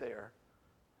saying right there.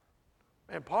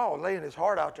 And Paul laying his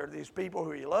heart out there to these people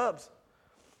who he loves.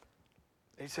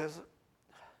 He says,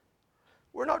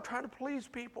 we're not trying to please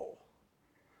people.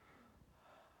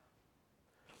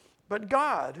 But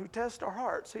God, who tests our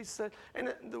hearts, he said,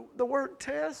 and the word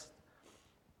test,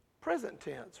 present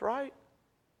tense, right?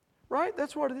 Right?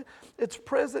 That's what it is. It's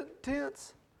present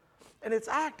tense, and it's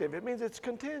active. It means it's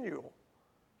continual.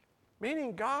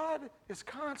 Meaning God is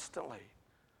constantly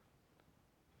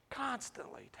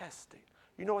testing.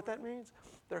 You know what that means?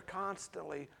 They're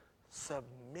constantly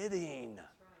submitting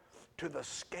to the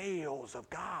scales of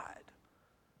God,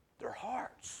 their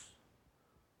hearts.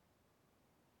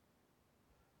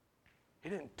 He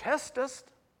didn't test us.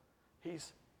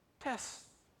 He's testing.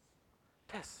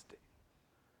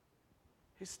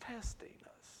 He's testing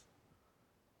us.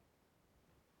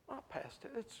 Not past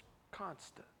it, it's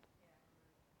constant.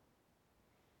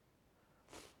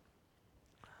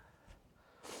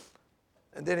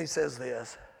 And then he says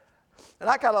this. And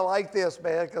I kind of like this,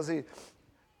 man, because he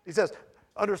says,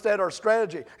 understand our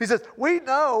strategy. He says, we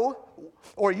know,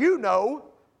 or you know,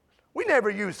 we never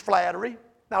use flattery.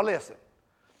 Now listen,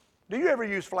 do you ever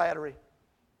use flattery?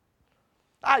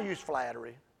 I use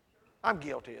flattery. I'm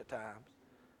guilty at times.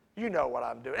 You know what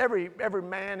I'm doing. Every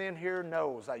man in here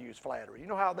knows I use flattery. You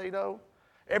know how they know?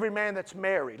 Every man that's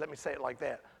married, let me say it like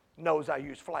that, knows I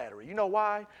use flattery. You know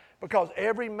why? Because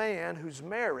every man who's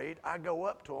married, I go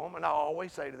up to them and I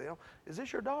always say to them, is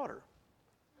this your daughter?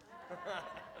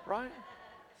 Right?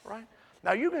 Right?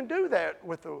 Now you can do that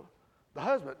with the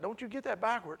husband. Don't you get that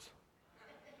backwards.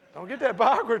 Don't get that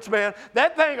backwards, man.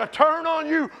 That thing will turn on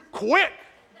you quick.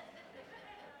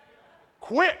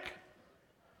 Quick.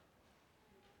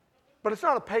 But it's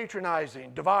not a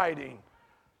patronizing, dividing,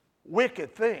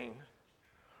 wicked thing.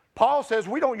 Paul says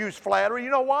we don't use flattery.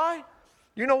 You know why?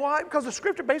 You know why? Because the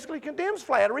Scripture basically condemns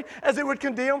flattery as it would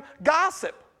condemn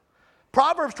gossip.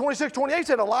 Proverbs 26:28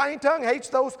 said, a lying tongue hates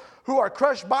those who are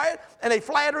crushed by it, and a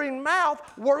flattering mouth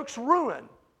works ruin.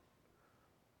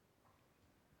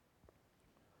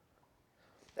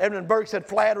 Edmund Burke said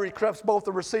flattery corrupts both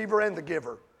the receiver and the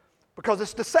giver because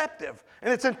it's deceptive,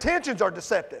 and its intentions are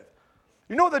deceptive.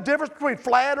 You know what the difference between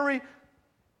flattery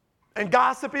and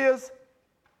gossip is?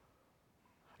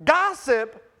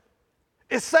 Gossip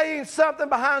is saying something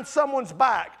behind someone's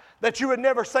back that you would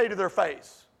never say to their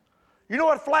face. You know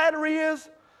what flattery is?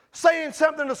 Saying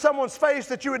something to someone's face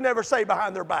that you would never say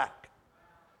behind their back.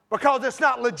 Because it's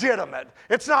not legitimate.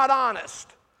 It's not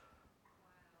honest.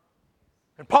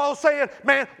 And Paul's saying,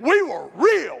 man, we were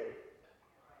real.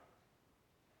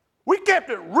 We kept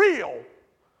it real.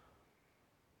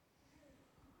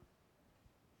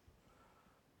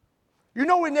 You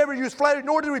know we never use flattery,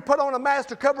 nor did we put on a mask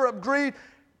to cover up greed.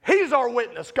 He's our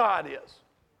witness, God is.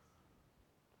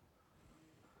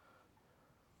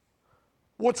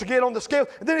 Once again on the scale.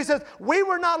 And then he says, we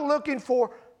were not looking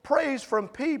for praise from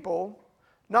people,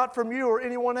 not from you or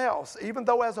anyone else. Even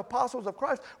though as apostles of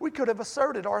Christ, we could have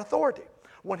asserted our authority.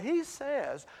 When he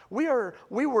says we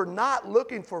were not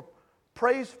looking for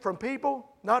praise from people,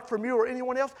 not from you or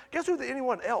anyone else, guess who the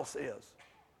anyone else is?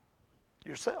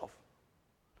 Yourself.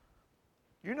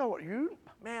 You know what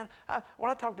man,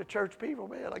 when I talk to church people,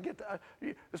 man, I get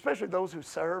especially those who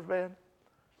serve, man.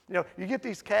 You know, you get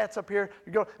these cats up here,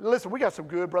 you go, listen, we got some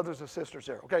good brothers and sisters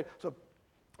here, okay? So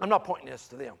I'm not pointing this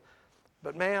to them.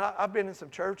 But man, I've been in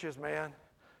some churches, man.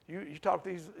 You talk to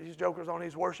these jokers on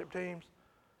these worship teams,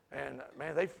 and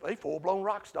man, they full-blown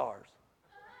rock stars.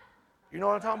 You know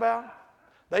what I'm talking about?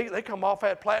 They come off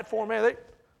that platform, man,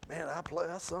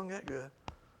 I sung that good.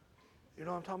 You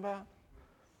know what I'm talking about?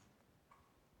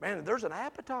 Man, there's an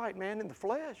appetite, man, in the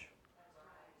flesh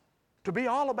to be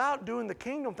all about doing the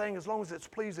kingdom thing as long as it's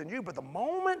pleasing you. But the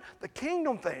moment the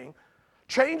kingdom thing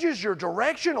changes your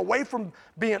direction away from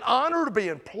being honored to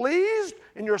being pleased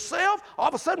in yourself, all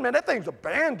of a sudden, man, that thing's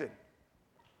abandoned.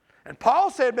 And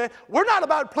Paul said, man, we're not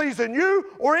about pleasing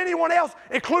you or anyone else,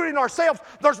 including ourselves.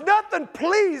 There's nothing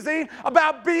pleasing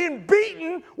about being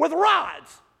beaten with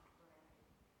rods.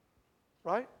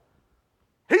 Right?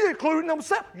 He's including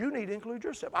himself. You need to include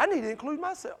yourself. I need to include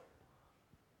myself.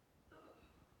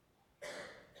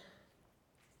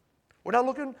 We're not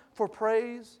looking for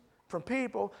praise from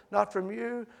people, not from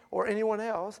you or anyone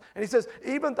else. And he says,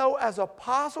 even though as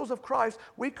apostles of Christ,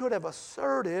 we could have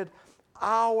asserted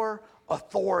our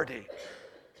authority.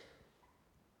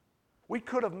 We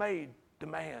could have made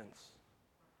demands.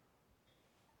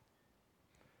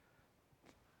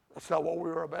 That's not what we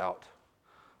were about.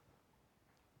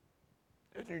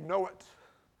 And you know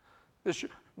it.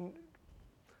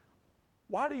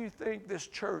 Why do you think this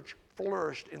church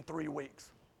flourished in 3 weeks?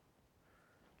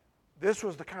 This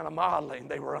was the kind of modeling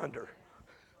they were under.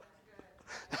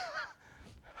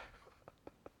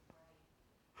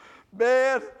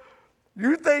 Man,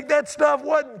 you think that stuff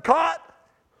wasn't caught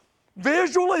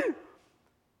visually?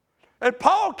 And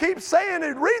Paul keeps saying,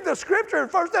 and read the scripture in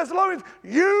 1 Thessalonians,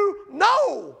 you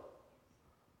know.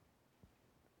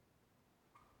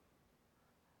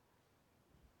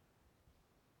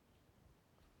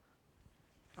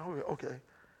 Oh, okay.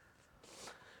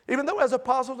 Even though as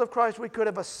apostles of Christ we could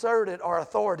have asserted our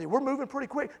authority. We're moving pretty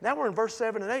quick. Now we're in verse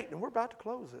 7 and 8, and we're about to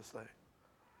close this thing.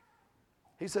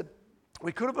 He said,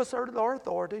 we could have asserted our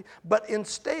authority, but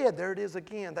instead, there it is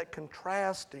again, that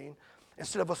contrasting.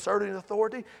 Instead of asserting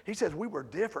authority, he says we were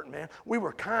different, man. We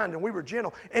were kind and we were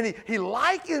gentle. And he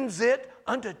likens it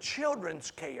unto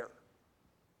children's care.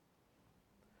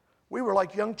 We were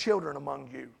like young children among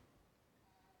you.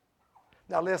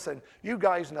 Now listen, you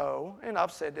guys know, and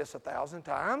I've said this 1,000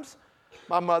 times,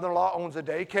 my mother-in-law owns a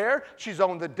daycare. She's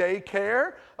owned the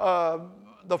daycare.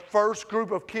 The first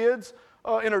group of kids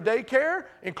in her daycare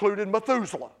included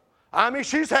Methuselah. I mean,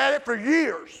 she's had it for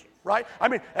years, right? I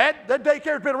mean, that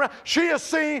daycare's been around. She has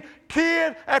seen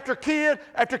kid after kid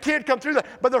after kid come through that.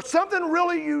 But there's something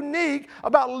really unique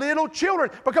about little children,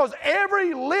 because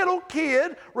every little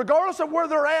kid, regardless of where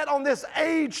they're at on this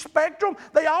age spectrum,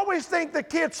 they always think the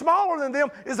kid smaller than them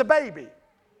is a baby.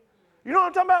 You know what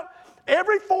I'm talking about?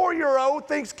 Every 4-year-old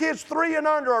thinks kids 3 and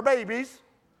under are babies.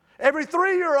 Every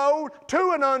 3-year-old,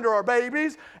 2 and under are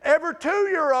babies. Every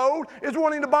 2-year-old is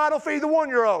wanting to bottle feed the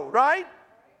 1-year-old, right?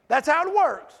 That's how it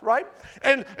works, right?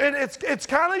 And it's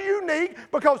kind of unique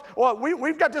because, well,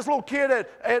 we've got this little kid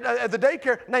at the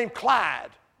daycare named Clyde.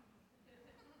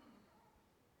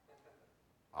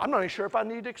 I'm not even sure if I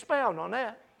need to expound on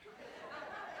that.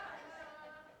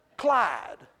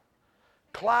 Clyde.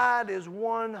 Clyde is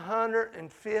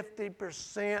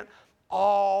 150%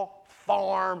 all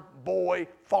farm boy,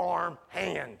 farm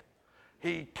hand.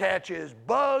 He catches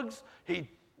bugs. He's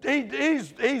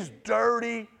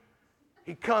dirty.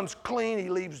 He comes clean. He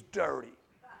leaves dirty.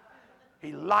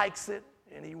 He likes it,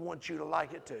 and he wants you to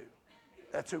like it too.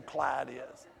 That's who Clyde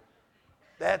is.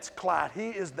 That's Clyde. He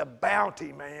is the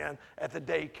bounty man at the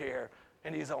daycare,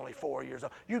 and he's only 4 years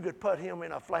old. You could put him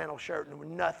in a flannel shirt,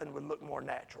 and nothing would look more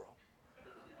natural.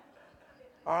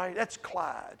 All right, that's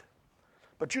Clyde.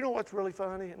 But you know what's really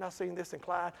funny? And I've seen this in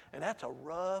Clyde, and that's a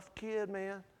rough kid,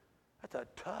 man. That's a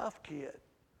tough kid.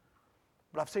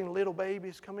 But I've seen little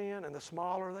babies come in, and the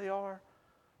smaller they are,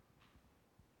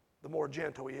 the more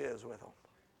gentle he is with them.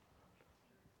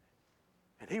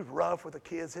 And he's rough with the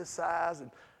kids his size, and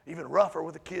even rougher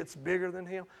with the kids bigger than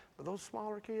him. But those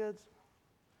smaller kids,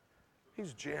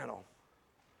 he's gentle.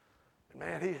 And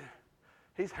man,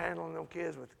 he's handling them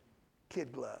kids with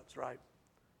kid gloves, right?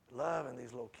 Loving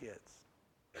these little kids.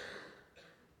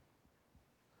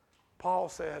 Paul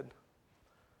said,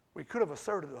 we could have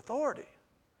asserted authority.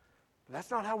 But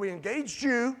that's not how we engaged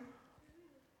you.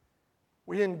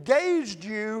 We engaged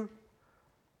you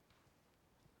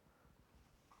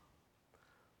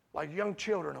like young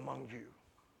children among you.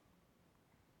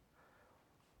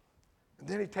 And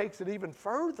then he takes it even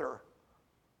further.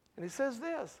 And he says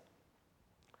this,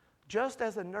 just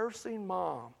as a nursing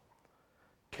mom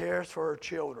cares for her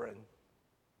children,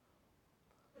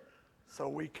 so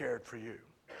we cared for you.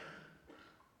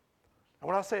 And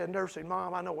when I say a nursing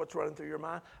mom, I know what's running through your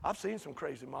mind. I've seen some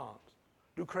crazy moms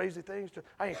do crazy things.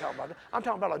 I ain't talking about that. I'm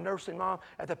talking about a nursing mom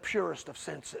at the purest of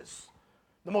senses,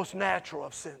 the most natural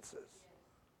of senses,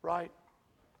 right?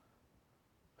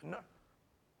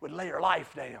 Would lay her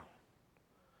life down,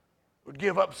 would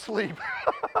give up sleep,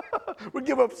 would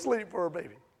give up sleep for her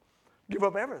baby, give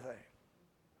up everything.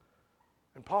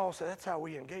 And Paul said, that's how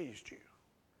we engaged you.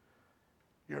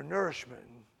 Your nourishment,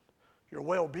 your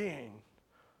well-being,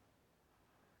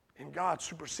 and God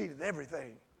superseded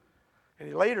everything. And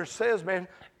he later says, man,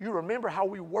 you remember how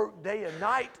we worked day and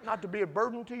night not to be a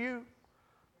burden to you?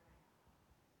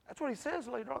 That's what he says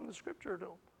later on in the scripture to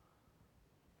him.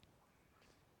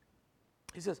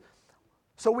 He says,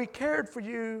 so we cared for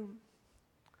you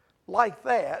like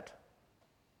that.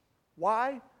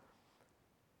 Why?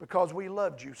 Because we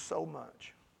loved you so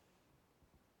much.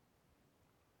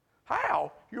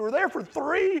 How? You were there for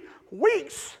 3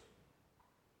 weeks.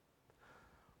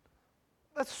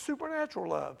 That's love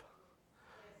love.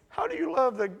 How do you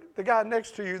love the guy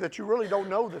next to you that you really don't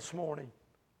know this morning?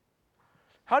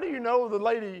 How do you love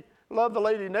the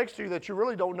lady next to you that you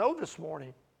really don't know this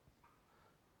morning?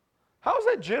 How's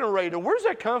that generated? Where's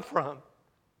that come from?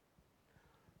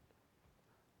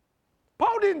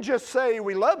 Paul didn't just say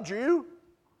we loved you.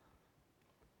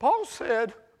 Paul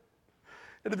said,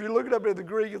 and if you look it up in the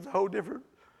Greek, it's a whole different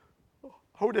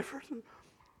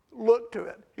look to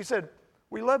it. He said,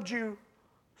 we loved you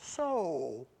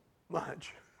so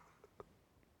much.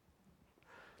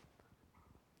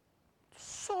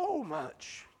 So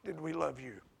much did we love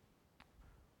you.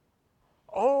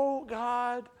 Oh,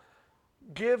 God,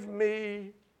 give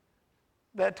me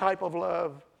that type of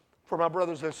love for my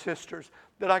brothers and sisters,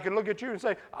 that I can look at you and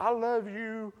say, I love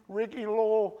you, Ricky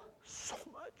Lowell, so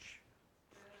much.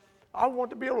 I want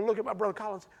to be able to look at my brother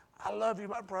Collins. I love you,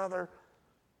 my brother,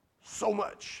 so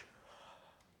much.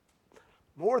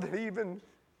 More than even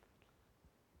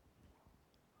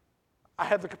I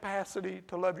have the capacity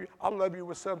to love you. I love you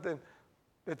with something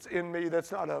that's in me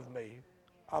that's not of me.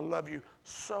 I love you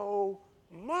so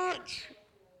much,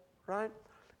 right?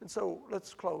 And so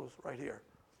let's close right here.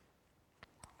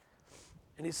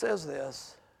 And he says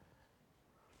this.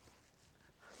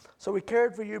 So we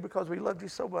cared for you because we loved you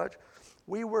so much.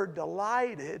 We were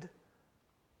delighted.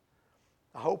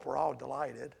 I hope we're all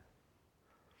delighted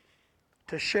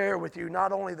to share with you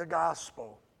not only the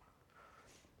gospel,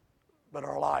 but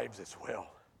our lives as well.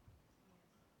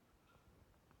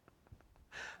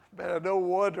 Man, no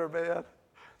wonder, man.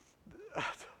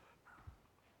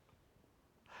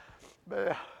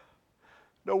 Man,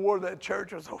 no wonder that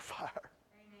church was on fire.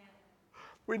 Amen.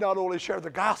 We not only share the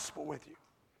gospel with you,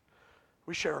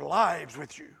 we share our lives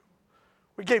with you.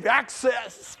 We gave you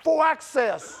access, full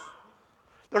access.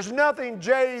 There's nothing,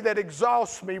 Jay, that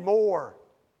exhausts me more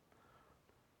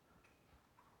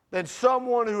than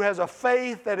someone who has a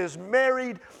faith that is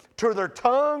married to their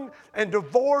tongue and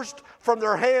divorced from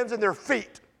their hands and their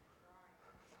feet.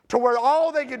 To where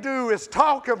all they can do is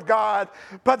talk of God,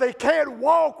 but they can't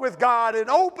walk with God and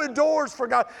open doors for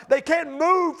God. They can't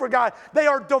move for God. They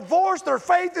are divorced. Their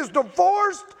faith is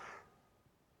divorced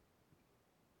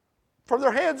from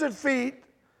their hands and feet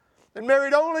and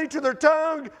married only to their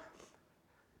tongue.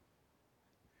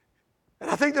 And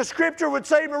I think the scripture would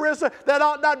say, Marissa, that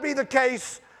ought not be the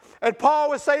case. And Paul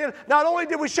was saying, not only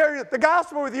did we share the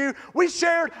gospel with you, we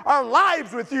shared our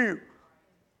lives with you.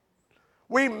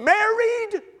 We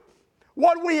married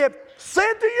what we have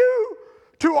said to you,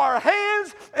 to our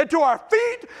hands and to our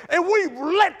feet, and we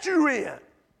let you in.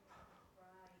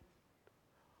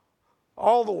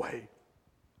 All the way.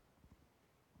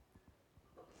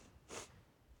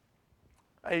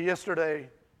 Hey, yesterday,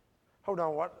 hold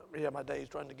on, what? Yeah, my days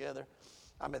run together.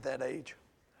 I'm at that age.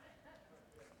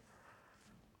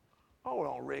 Hold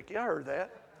on, Ricky, I heard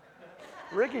that.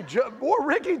 Ricky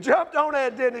jumped on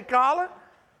that, didn't he, Colin?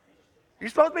 You're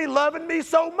supposed to be loving me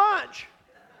so much.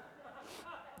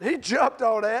 He jumped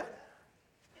on that.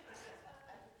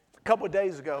 A couple of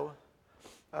days ago,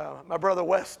 my brother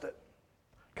Weston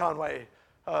Conway,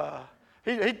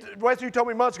 Weston, you told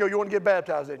me months ago you want to get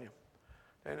baptized, didn't you?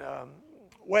 And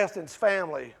Weston's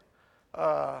family,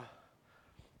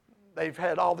 they've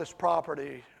had all this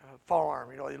property,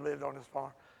 farm, he lived on this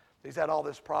farm. He's had all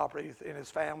this property in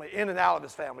his family, in and out of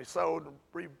his family, sold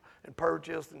and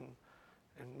purchased and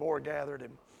more gathered.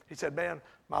 And he said, man,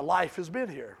 my life has been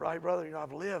here, right, brother?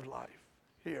 I've lived life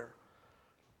here.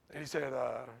 And he said,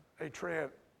 hey,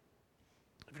 Trent,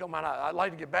 if you don't mind, I'd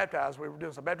like to get baptized. We were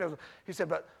doing some baptism. He said,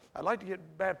 but I'd like to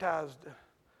get baptized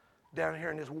down here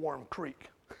in this warm creek.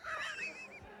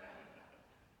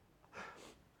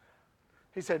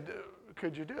 He said,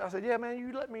 could you do it? I said, yeah, man,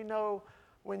 you let me know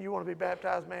when you want to be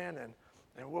baptized, man,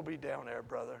 and we'll be down there,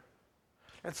 brother.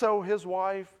 And so his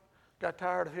wife got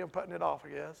tired of him putting it off, I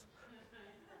guess.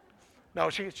 No,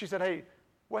 she said, hey,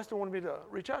 Weston wanted me to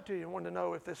reach out to you and wanted to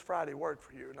know if this Friday worked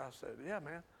for you. And I said, yeah,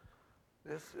 man,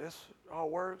 this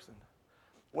all works. And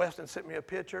Weston sent me a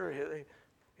picture.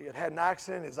 He had an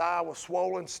accident. His eye was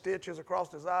swollen, stitches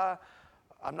across his eye.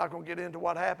 I'm not going to get into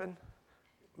what happened.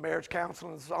 Marriage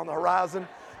counseling is on the horizon.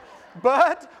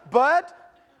 But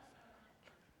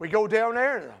we go down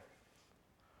there, and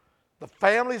the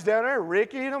family's down there,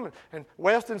 Ricky and them, and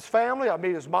Weston's family. I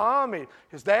meet his mom, I meet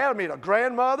his dad, I meet a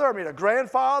grandmother, I meet a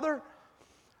grandfather.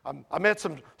 I met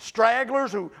some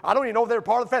stragglers who I don't even know if they were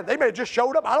part of the family. They may have just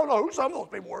showed up. I don't know who some of those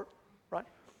people were, right?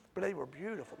 But they were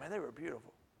beautiful, man. They were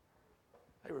beautiful.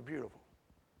 They were beautiful.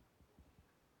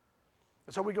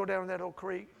 And so we go down that old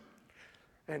creek.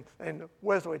 And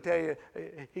Wesley, I tell you,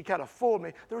 he kind of fooled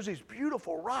me. There was these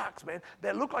beautiful rocks, man,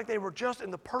 that looked like they were just in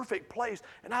the perfect place.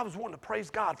 And I was wanting to praise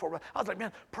God for it. I was like,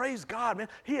 man, praise God, man.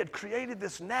 He had created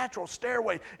this natural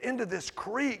stairway into this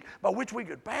creek by which we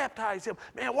could baptize him.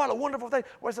 Man, what a wonderful thing.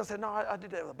 Wesley said, no, I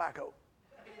did that with a backhoe.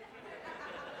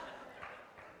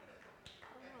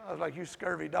 I was like, you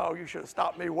scurvy dog, you should have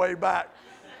stopped me way back.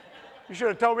 You should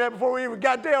have told me that before we even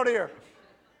got down here.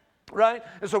 Right?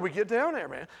 And so we get down there,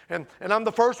 man. And I'm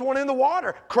the first one in the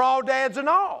water, crawdads and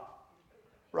all.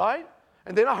 Right?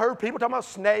 And then I heard people talking about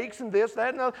snakes and this, that,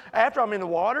 and that. After I'm in the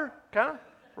water, kind of.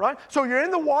 Right? So you're in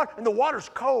the water, and the water's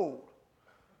cold.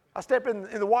 I stepped in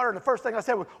the water, and the first thing I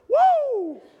said was,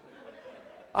 woo!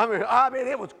 I mean,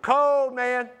 it was cold,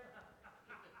 man.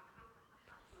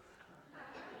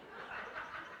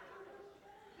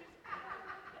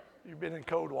 You've been in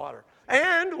cold water.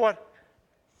 And what?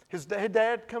 His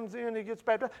dad comes in, he gets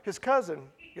baptized. His cousin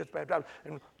gets baptized.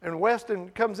 And Weston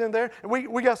comes in there, and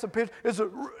we got some pictures.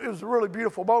 It was a really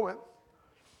beautiful moment.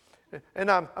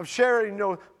 And I'm sharing,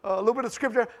 a little bit of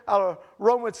scripture out of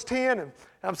Romans 10. And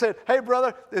I'm saying, hey,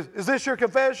 brother, is this your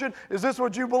confession? Is this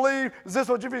what you believe? Is this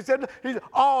what you've said? He's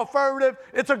all affirmative.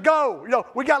 It's a go.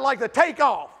 We got like the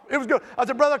takeoff. It was good. I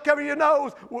said, brother, cover your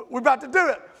nose. We're about to do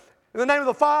it. In the name of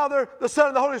the Father, the Son,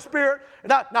 and the Holy Spirit.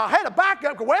 And I had a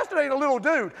backup, because Weston ain't a little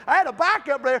dude. I had a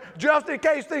backup there just in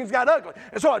case things got ugly.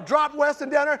 And so I dropped Weston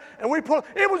down there, and we pulled.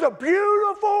 It was a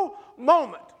beautiful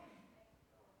moment.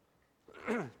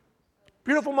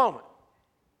 Beautiful moment.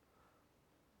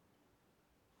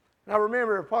 And I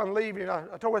remember upon leaving, I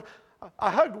told Weston,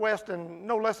 I hugged Weston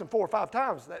no less than 4 or 5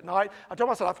 times that night. I told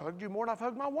myself, I've hugged you more than I've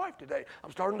hugged my wife today.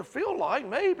 I'm starting to feel like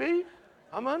maybe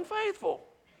I'm unfaithful.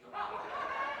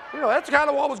 That's kind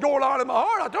of what was going on in my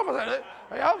heart. I told myself,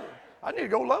 hey, I need to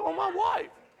go love on my wife.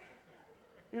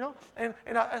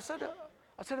 And I said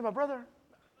to my brother,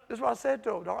 this is what I said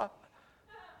to him. I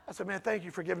said, man, thank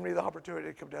you for giving me the opportunity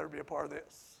to come down and be a part of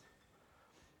this.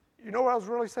 You know what I was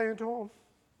really saying to him?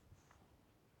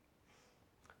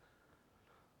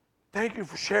 Thank you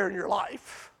for sharing your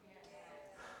life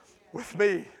with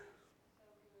me.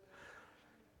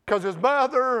 Because his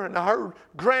mother and her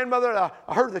grandmother,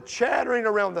 I heard the chattering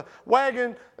around the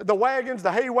wagons,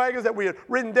 the hay wagons that we had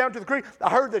ridden down to the creek. I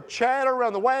heard the chatter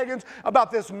around the wagons about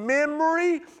this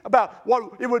memory, about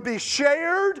what it would be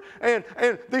shared, and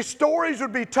these stories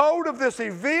would be told of this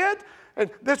event, and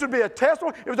this would be a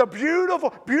testimony. It was a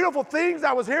beautiful, beautiful things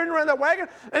I was hearing around that wagon,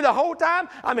 and the whole time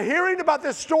I'm hearing about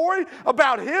this story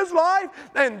about his life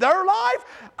and their life.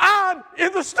 I'm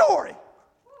in the story.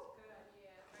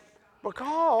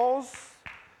 Because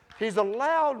he's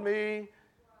allowed me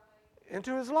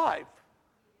into his life.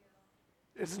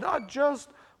 It's not just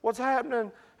what's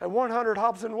happening at 100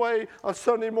 Hobson Way on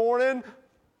Sunday morning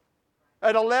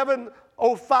at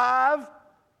 11:05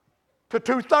 to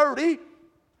 2:30.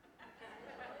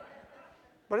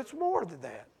 But it's more than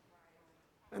that.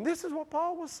 And this is what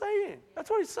Paul was saying. That's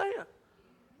what he's saying.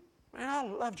 Man, I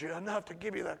loved you enough to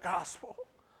give you the gospel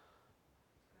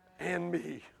and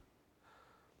me.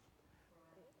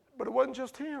 But it wasn't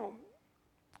just him.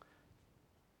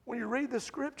 When you read the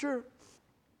scripture,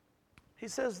 he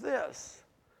says this,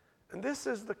 and this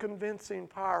is the convincing,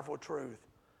 powerful truth.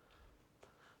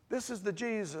 This is the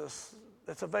Jesus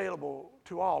that's available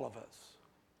to all of us.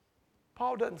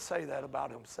 Paul doesn't say that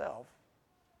about himself.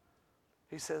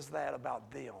 He says that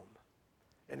about them.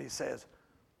 And he says,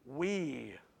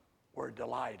 we were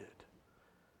delighted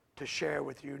to share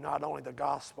with you not only the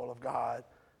gospel of God,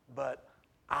 but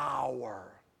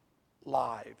our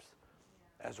lives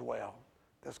as well.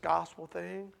 This gospel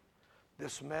thing,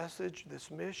 this message, this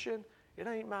mission, it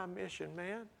ain't my mission,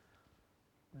 man.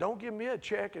 Don't give me a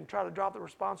check and try to drop the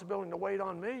responsibility and the weight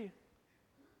on me.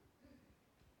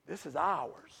 This is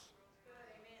ours.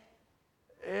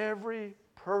 Every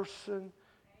person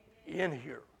in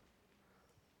here.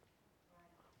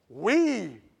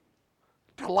 We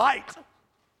delight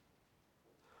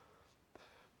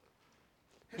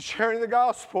in sharing the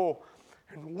gospel.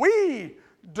 And we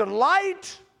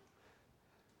delight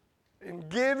in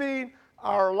giving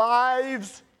our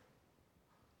lives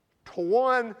to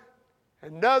one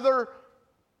another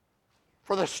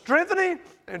for the strengthening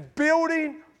and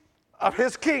building of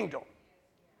his kingdom.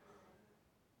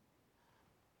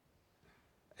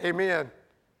 Amen.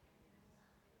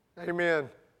 Amen.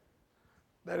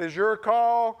 That is your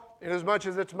call, inasmuch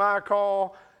as it's my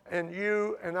call, and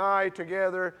you and I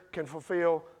together can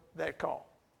fulfill that call.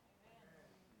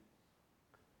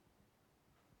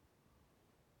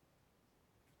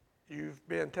 You've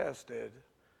been tested.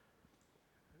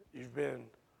 You've been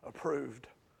approved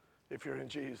if you're in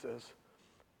Jesus,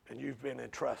 and you've been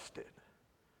entrusted.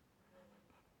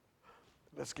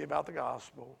 Let's give out the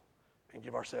gospel and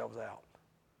give ourselves out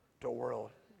to a world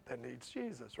that needs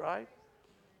Jesus, right?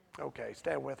 Okay,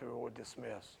 stand with me. We'll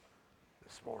dismiss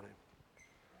this morning.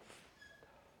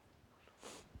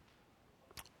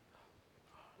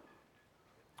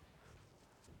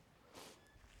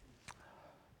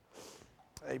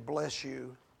 Hey, bless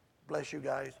you. Bless you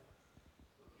guys.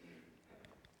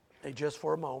 Hey, just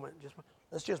for a moment.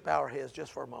 Let's just bow our heads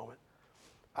just for a moment.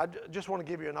 I just want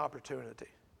to give you an opportunity.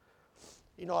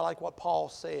 I like what Paul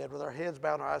said with our heads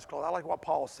bowed and our eyes closed. I like what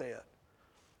Paul said.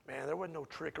 Man, there wasn't no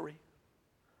trickery.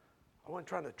 I wasn't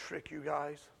trying to trick you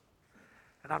guys.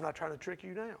 And I'm not trying to trick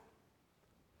you now.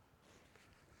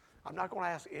 I'm not going to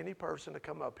ask any person to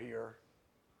come up here.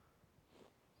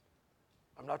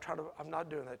 I'm not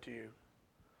doing that to you.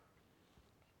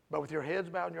 But with your heads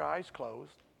bowed and your eyes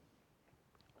closed,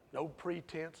 No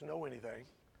pretense, no anything.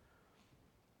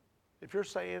 If you're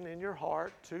saying in your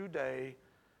heart today,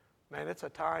 man, it's a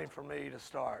time for me to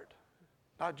start,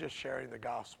 not just sharing the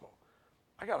gospel.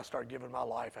 I got to start giving my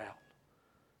life out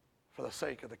for the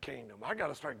sake of the kingdom. I got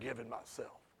to start giving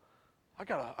myself. I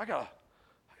got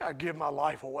to give my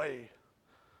life away.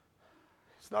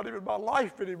 It's not even my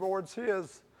life anymore, it's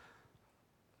His.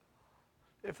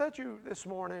 If that's you this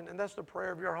morning and that's the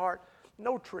prayer of your heart,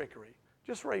 no trickery.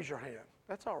 Just raise your hand.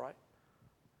 That's all right.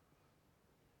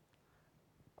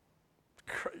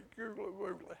 Great.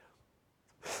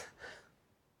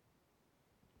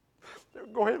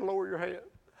 Go ahead and lower your hand.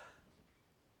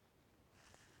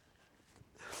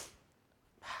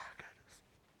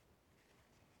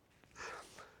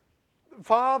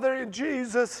 Father, in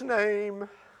Jesus' name,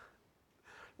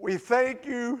 we thank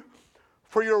you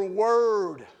for your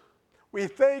word. We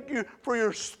thank you for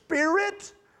your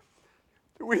Spirit.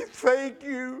 We thank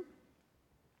you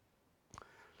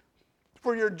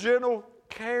for your gentle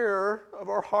care of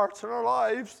our hearts and our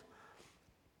lives.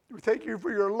 We thank you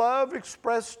for your love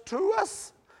expressed to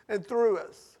us and through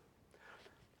us.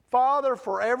 Father,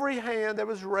 for every hand that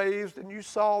was raised and you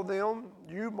saw them,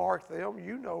 you marked them,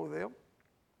 you know them.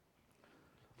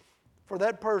 For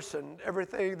that person,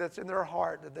 everything that's in their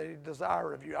heart that they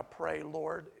desire of you, I pray,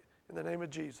 Lord, in the name of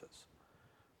Jesus,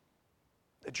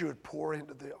 that you would pour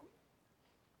into them.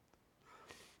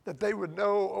 That they would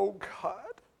know, oh God,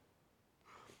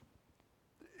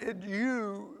 in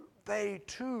you, they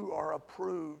too are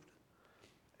approved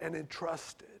and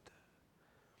entrusted,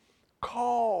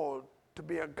 called to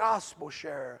be a gospel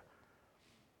sharer.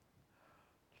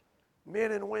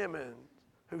 Men and women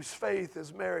whose faith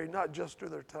is married not just to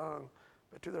their tongue,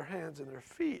 but to their hands and their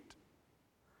feet.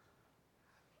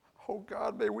 Oh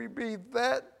God, may we be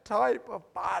that type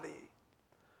of body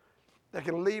that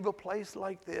can leave a place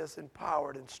like this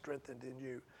empowered and strengthened in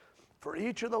you. For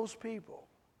each of those people,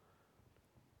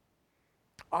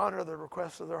 honor the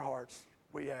requests of their hearts,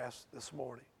 we ask this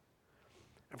morning.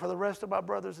 And for the rest of my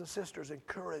brothers and sisters,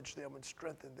 encourage them and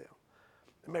strengthen them.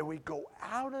 And may we go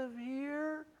out of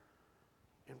here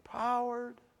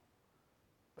empowered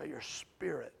by your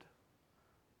Spirit,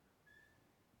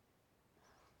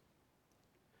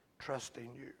 trusting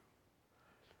you.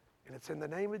 And it's in the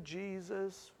name of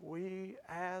Jesus we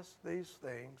ask these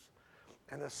things.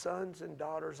 And the sons and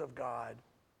daughters of God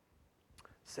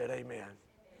said amen.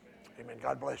 Amen.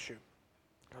 God bless you.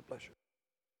 God bless you.